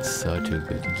 Such a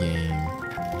good game.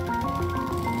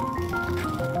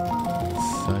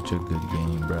 Such a good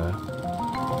game, bruh.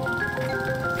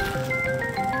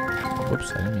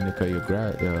 Whoops, I didn't mean to cut your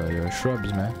grass, your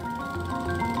shrubs, man.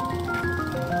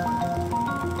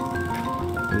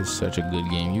 It's such a good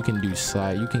game. You can do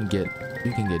you can get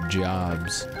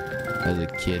jobs as a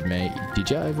kid, man. Did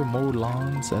y'all ever mow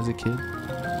lawns as a kid?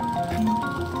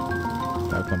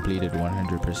 I completed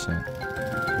 100%.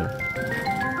 No,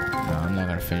 I'm not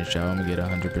gonna finish y'all. I'm gonna get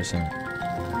 100%.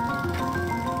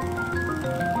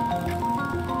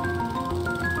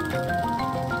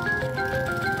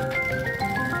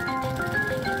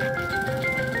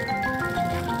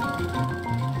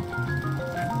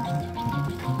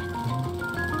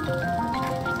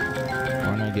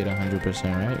 Get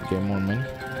 100%, right? Get more money.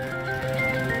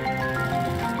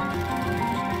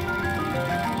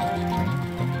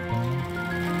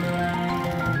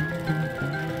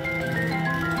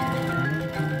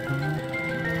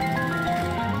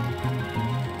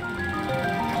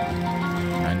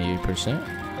 %.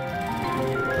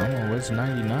 Come on, what's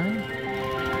 99?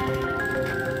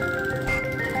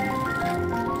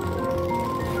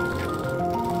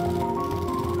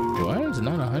 What? It's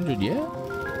not 100 yet?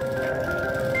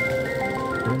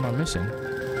 What am I missing?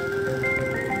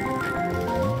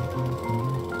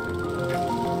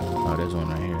 Oh, there's one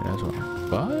right here. That's one.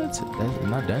 What? That's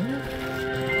not done yet?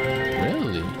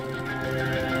 Really?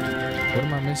 What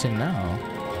am I missing now?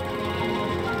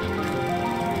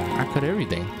 I cut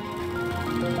everything.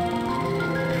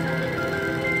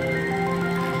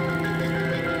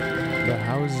 But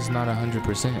how is this not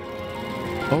 100%?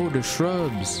 Oh, the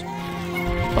shrubs.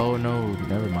 Oh no,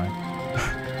 never mind.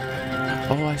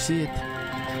 Oh, I see it.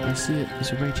 I see it.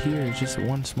 It's right here. It's just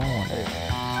one small one.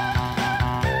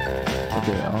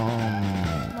 Okay,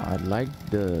 I like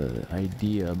the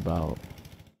idea about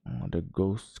the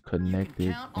ghosts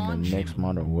connected in the next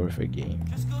Modern Warfare game.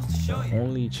 The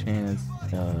only chance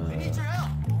to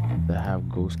have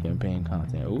Ghost campaign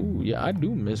content. Oh yeah, I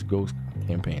do miss Ghost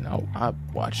campaign. I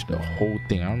watched the whole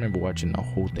thing. I remember watching the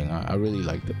whole thing. I really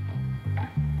liked it.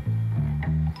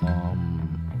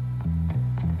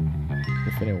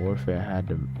 Infinite Warfare had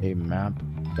a map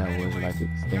that was like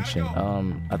extinction.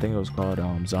 I think it was called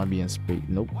Zombie in Space.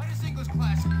 Nope.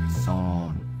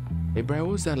 Hey Brad,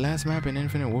 what was that last map in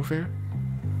Infinite Warfare?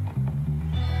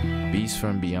 Beast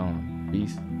from Beyond.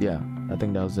 Beast, yeah, I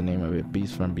think that was the name of it.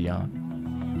 Beast from Beyond.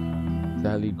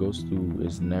 Sadly, Ghost 2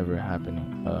 is never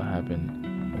happening.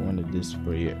 Happened. I wanted this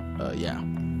for you. Yeah.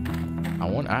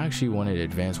 I actually wanted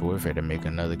Advanced Warfare to make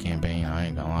another campaign. I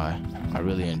ain't gonna lie. I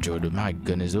really enjoyed it. My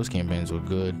goodness, those campaigns were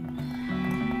good.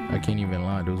 I can't even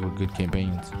lie. Those were good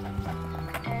campaigns.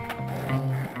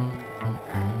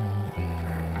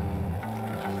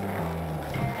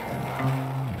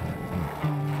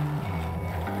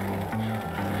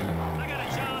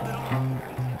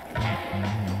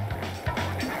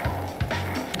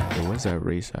 Hey, where's that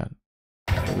race at?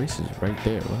 The race is right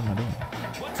there. What am I doing?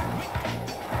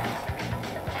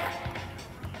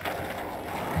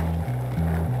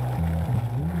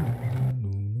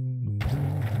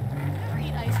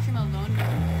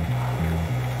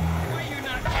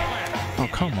 Oh,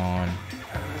 come on.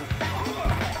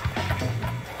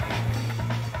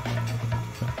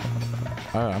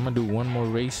 Alright, I'm gonna do one more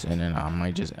race and then I'm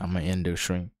gonna end the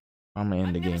stream. I'm gonna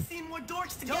end the game.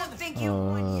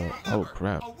 Oh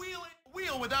crap.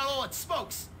 Wheel without all its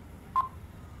spokes.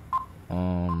 I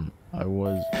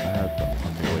had to,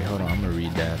 okay, wait, hold on, I'm gonna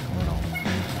read that. Hold on.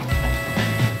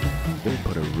 They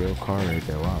put a real car right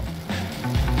there, wow.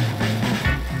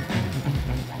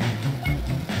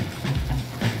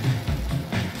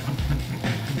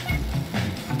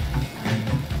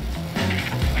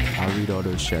 I'll read all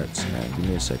those chats, man. Give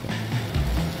me a second.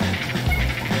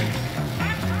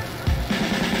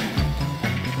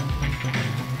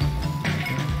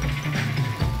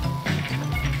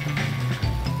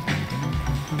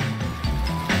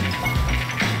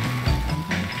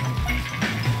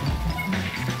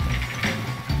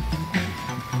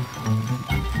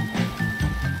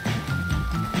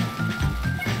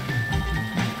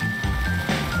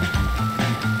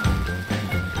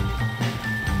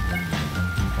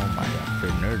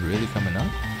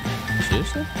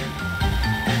 Seriously?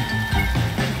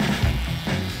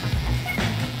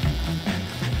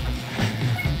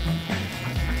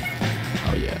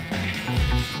 Oh yeah.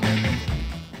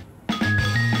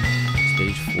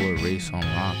 Stage 4 race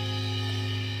unlocked.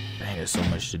 Dang, there's so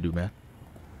much to do, man.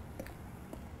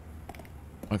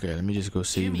 Okay, let me just go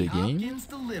save the game.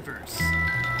 Delivers.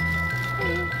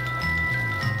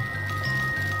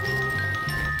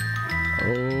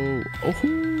 Oh,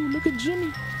 look at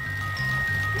Jimmy.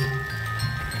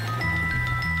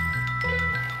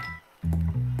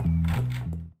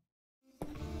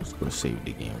 Let's go save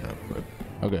the game real quick.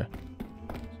 Okay.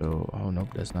 So, oh nope,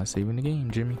 that's not saving the game,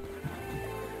 Jimmy.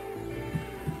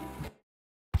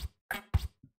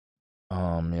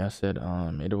 Yeah, I said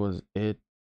it was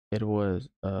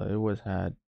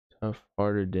had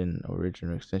harder than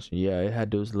original extension. Yeah, it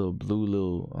had those little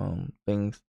blue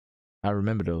things. I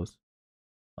remember those.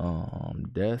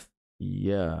 Death.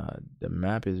 Yeah, the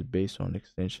map is based on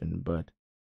extension, but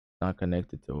not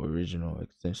connected to original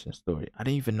extension story. I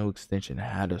didn't even know extension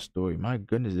had a story. My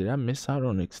goodness, did I miss out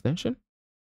on extension?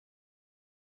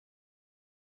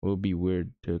 Will be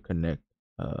weird to connect.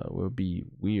 Will be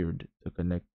weird to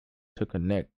connect.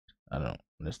 I don't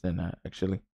understand that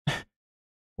actually.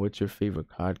 What's your favorite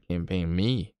COD campaign?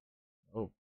 Me.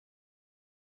 Oh.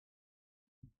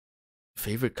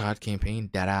 Favorite COD campaign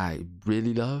that I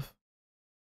really love?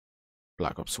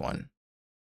 Black Ops 1.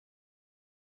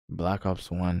 Black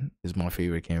Ops 1 is my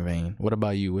favorite campaign. What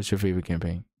about you? What's your favorite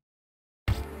campaign?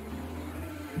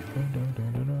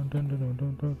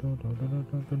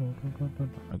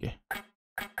 Okay.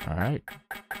 Alright.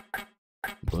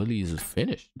 Bullies is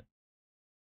finished.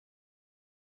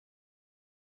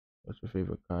 What's your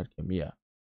favorite COD campaign? Yeah.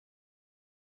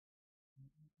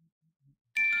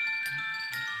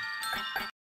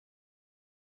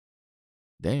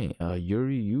 Dang,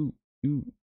 Yuri, you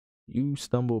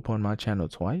stumble upon my channel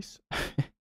twice.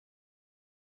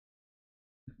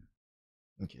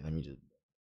 Okay, let me just.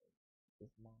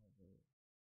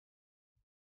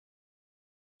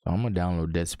 So I'm gonna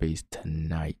download Dead Space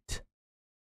tonight.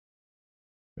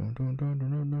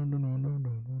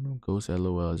 Ghost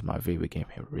LOL is my favorite game.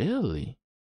 Really?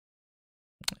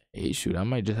 Hey, shoot, I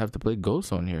might just have to play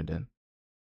Ghost on here then.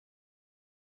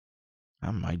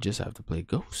 I might just have to play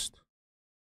Ghost.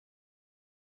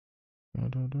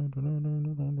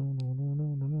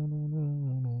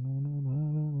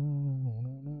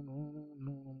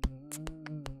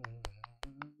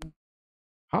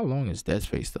 How long is Dead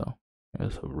Space though?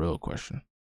 That's a real question.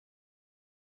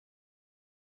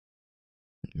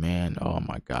 Man, oh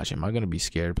my gosh, am I gonna be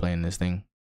scared playing this thing?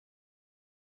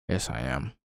 Yes, I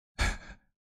am.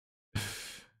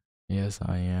 Yes,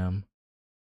 I am.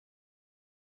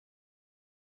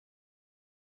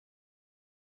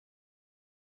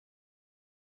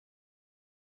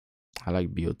 I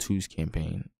like BO2's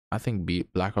campaign. I think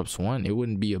Black Ops 1, it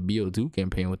wouldn't be a BO2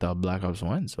 campaign without Black Ops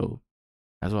 1. So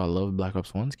that's why I love Black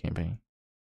Ops 1's campaign.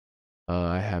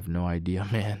 I have no idea,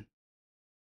 man.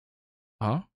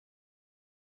 Huh?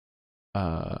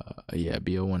 Yeah,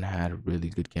 BO1 had a really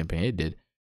good campaign. It did.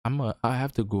 I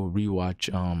have to go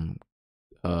rewatch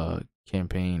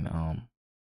campaign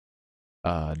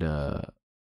the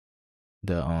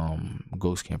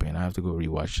Ghost campaign. I have to go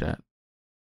rewatch that.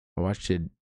 I watched it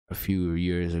a few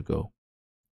years ago.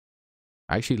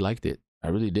 I actually liked it. I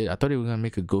really did. I thought they were gonna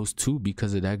make a Ghost 2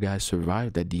 because of that guy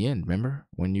survived at the end. Remember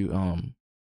when you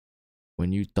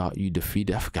thought you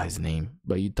defeated, I forgot his name,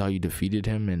 but you thought you defeated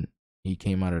him and he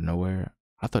came out of nowhere.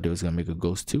 I thought they was gonna make a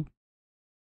Ghost 2.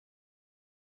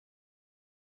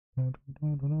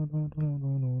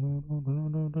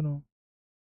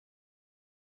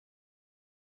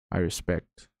 I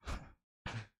respect.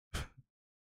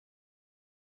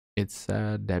 It's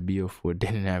sad that BO4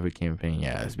 didn't have a campaign.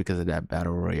 Yeah, it's because of that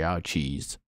battle royale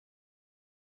cheese.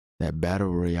 That battle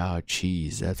royale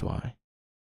cheese. That's why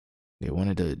they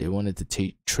wanted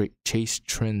to chase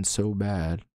trends so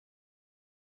bad.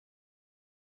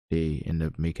 They end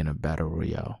up making a battle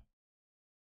royale.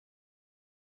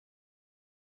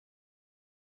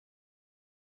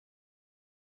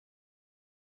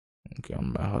 Okay,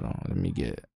 hold on. Let me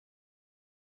get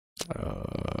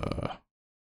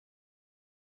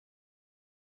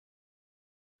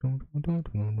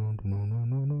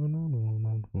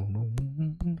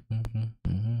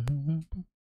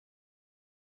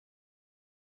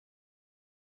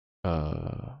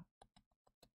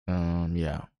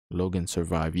yeah, Logan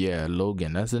survived. Yeah,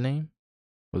 Logan, that's the name.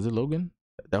 Was it Logan?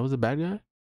 That was the bad guy.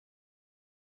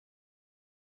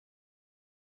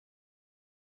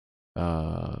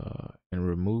 And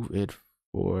remove it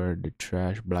for the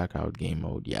trash Blackout game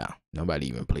mode. Yeah, nobody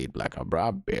even played Blackout, bro.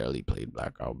 I barely played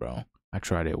Blackout, bro. I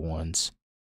tried it once.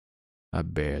 I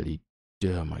barely.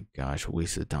 Oh my gosh,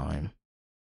 waste of time.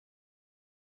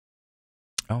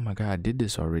 Oh my god, I did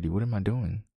this already. What am I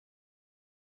doing?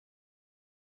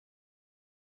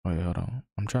 Wait, hold on.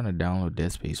 I'm trying to download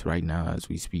Dead Space right now as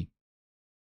we speak.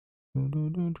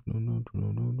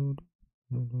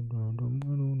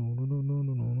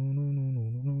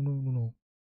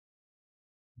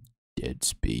 Dead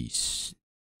Space.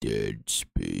 Dead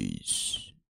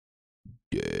Space.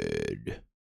 Dead.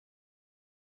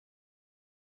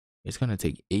 It's gonna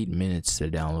take 8 minutes to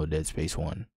download Dead Space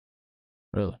 1.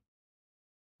 Really?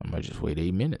 I might just wait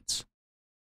 8 minutes.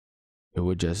 It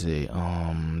would just say,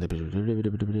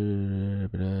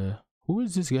 who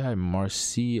is this guy?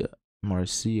 Marcia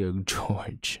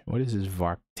George. What is this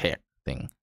Vartech thing?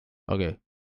 Okay.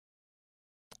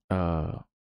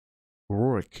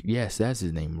 Rourke. Yes, that's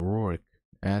his name. Rourke.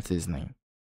 That's his name.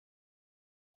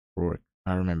 Rourke.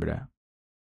 I remember that.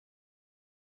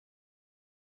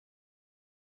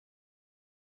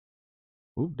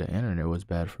 Oop, the internet was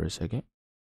bad for a second.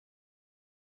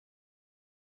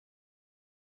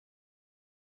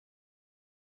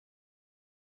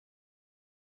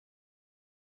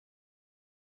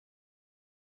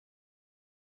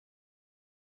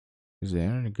 Is the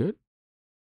internet good?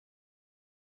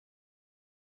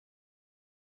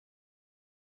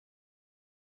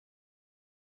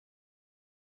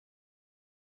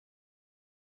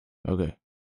 Okay.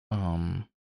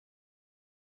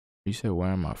 You said where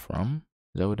am I from?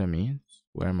 Is that what that means?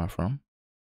 Where am I from?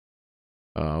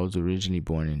 I was originally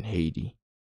born in Haiti.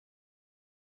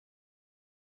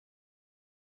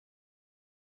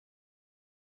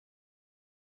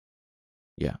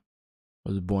 Yeah. I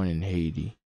was born in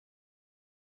Haiti.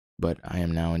 But I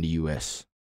am now in the US.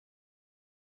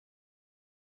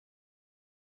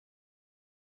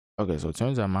 Okay, so it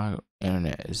turns out my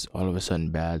internet is all of a sudden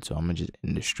bad, so I'm gonna just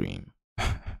end the stream.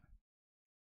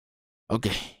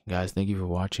 Okay, guys, thank you for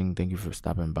watching. Thank you for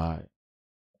stopping by.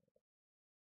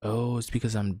 Oh, it's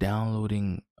because I'm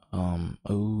downloading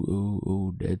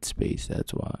Dead Space.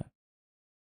 That's why.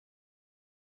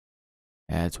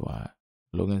 That's why.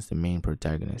 Logan's the main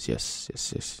protagonist.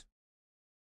 Yes.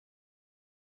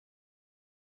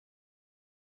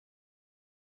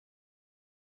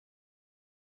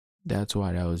 That's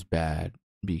why that was bad,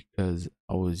 because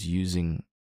I was using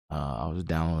I was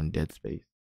downloading Dead Space,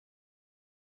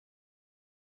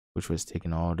 which was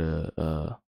taking all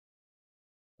the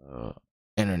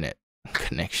internet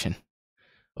connection.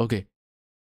 Okay.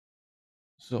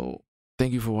 So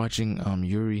thank you for watching,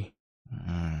 Yuri.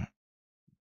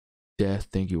 Death,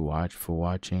 thank you for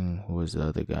watching. Who was the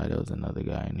other guy? There was another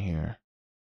guy in here.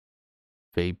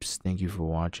 Vapes, thank you for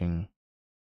watching.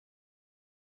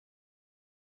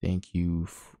 Thank you.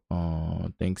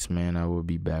 Thanks, man. I will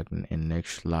be back in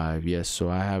next live. Yes, so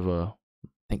I have I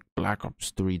think Black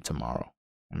Ops 3 tomorrow.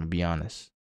 I'm gonna be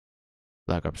honest.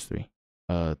 Black Ops 3.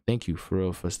 Thank you for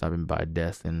real for stopping by,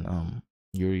 Death and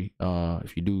Yuri.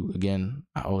 If you do, again,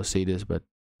 I always say this, but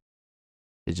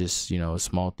it's just, you know, a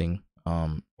small thing.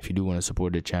 If you do want to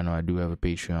support the channel, I do have a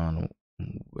Patreon.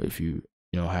 If you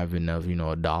have enough,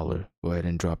 $1, go ahead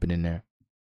and drop it in there.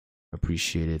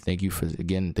 Appreciate it. Thank you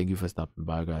for stopping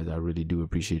by, guys. I really do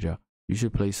appreciate y'all. You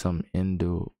should play some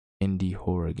indie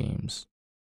horror games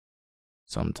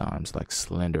sometimes, like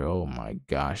Slender. Oh my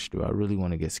gosh, do I really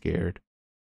want to get scared?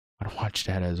 I'd watch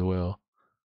that as well.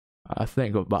 I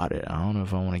think about it. I don't know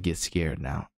if I want to get scared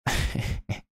now.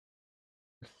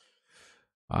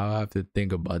 I'll have to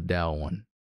think about that one.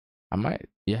 I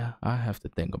have to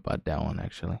think about that one,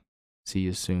 actually. See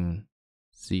you soon.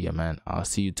 See ya, man. I'll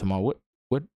see you tomorrow.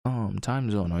 What time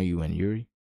zone are you in, Yuri?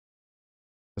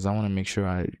 Because I want to make sure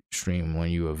I stream when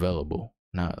you're available.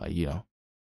 Not like,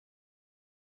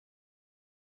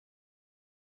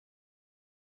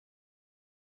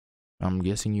 I'm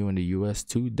guessing you in the US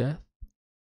too, Death?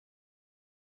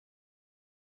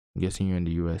 I'm guessing you're in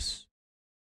the US.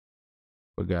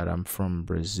 Forgot I'm from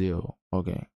Brazil.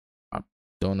 Okay. I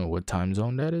don't know what time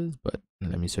zone that is, but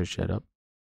let me search that up.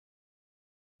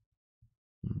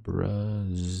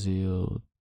 Brazil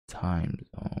time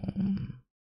zone.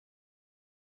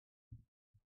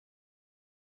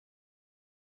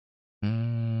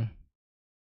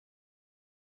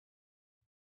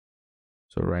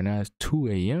 So right now it's 2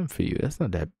 a.m. for you. That's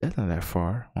not that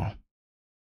far. Well,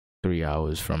 3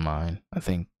 hours from mine, I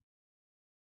think.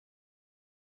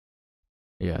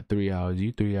 Yeah, 3 hours.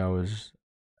 You 3 hours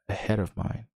ahead of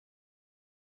mine.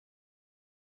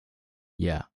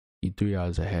 Yeah, you 3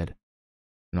 hours ahead.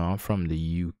 No, I'm from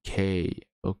the UK.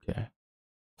 Okay.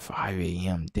 5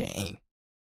 a.m. Dang.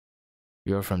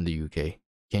 You're from the UK.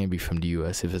 Can't be from the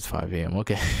US if it's 5 a.m.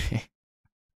 Okay.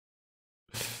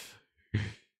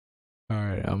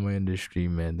 Alright, I'm gonna end the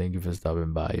stream, man. Thank you for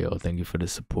stopping by, yo. Thank you for the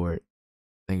support.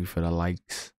 Thank you for the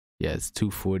likes. Yeah, it's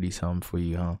 240 something for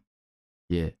you, huh?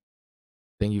 Yeah.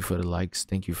 Thank you for the likes.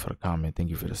 Thank you for the comment. Thank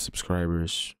you for the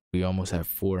subscribers. We almost have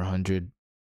 400.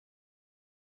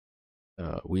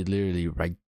 We literally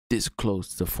right this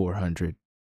close to 400.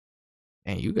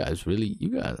 And you guys,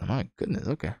 my goodness.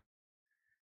 Okay.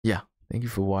 Yeah. Thank you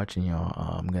for watching, y'all.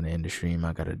 I'm gonna end the stream.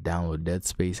 I gotta download Dead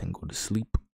Space and go to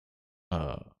sleep.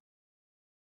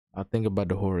 I'll think about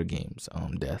the horror games,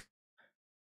 Death.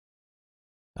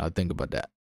 I'll think about that.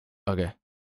 Okay.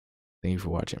 Thank you for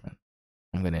watching, man.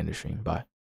 I'm gonna end the stream. Bye.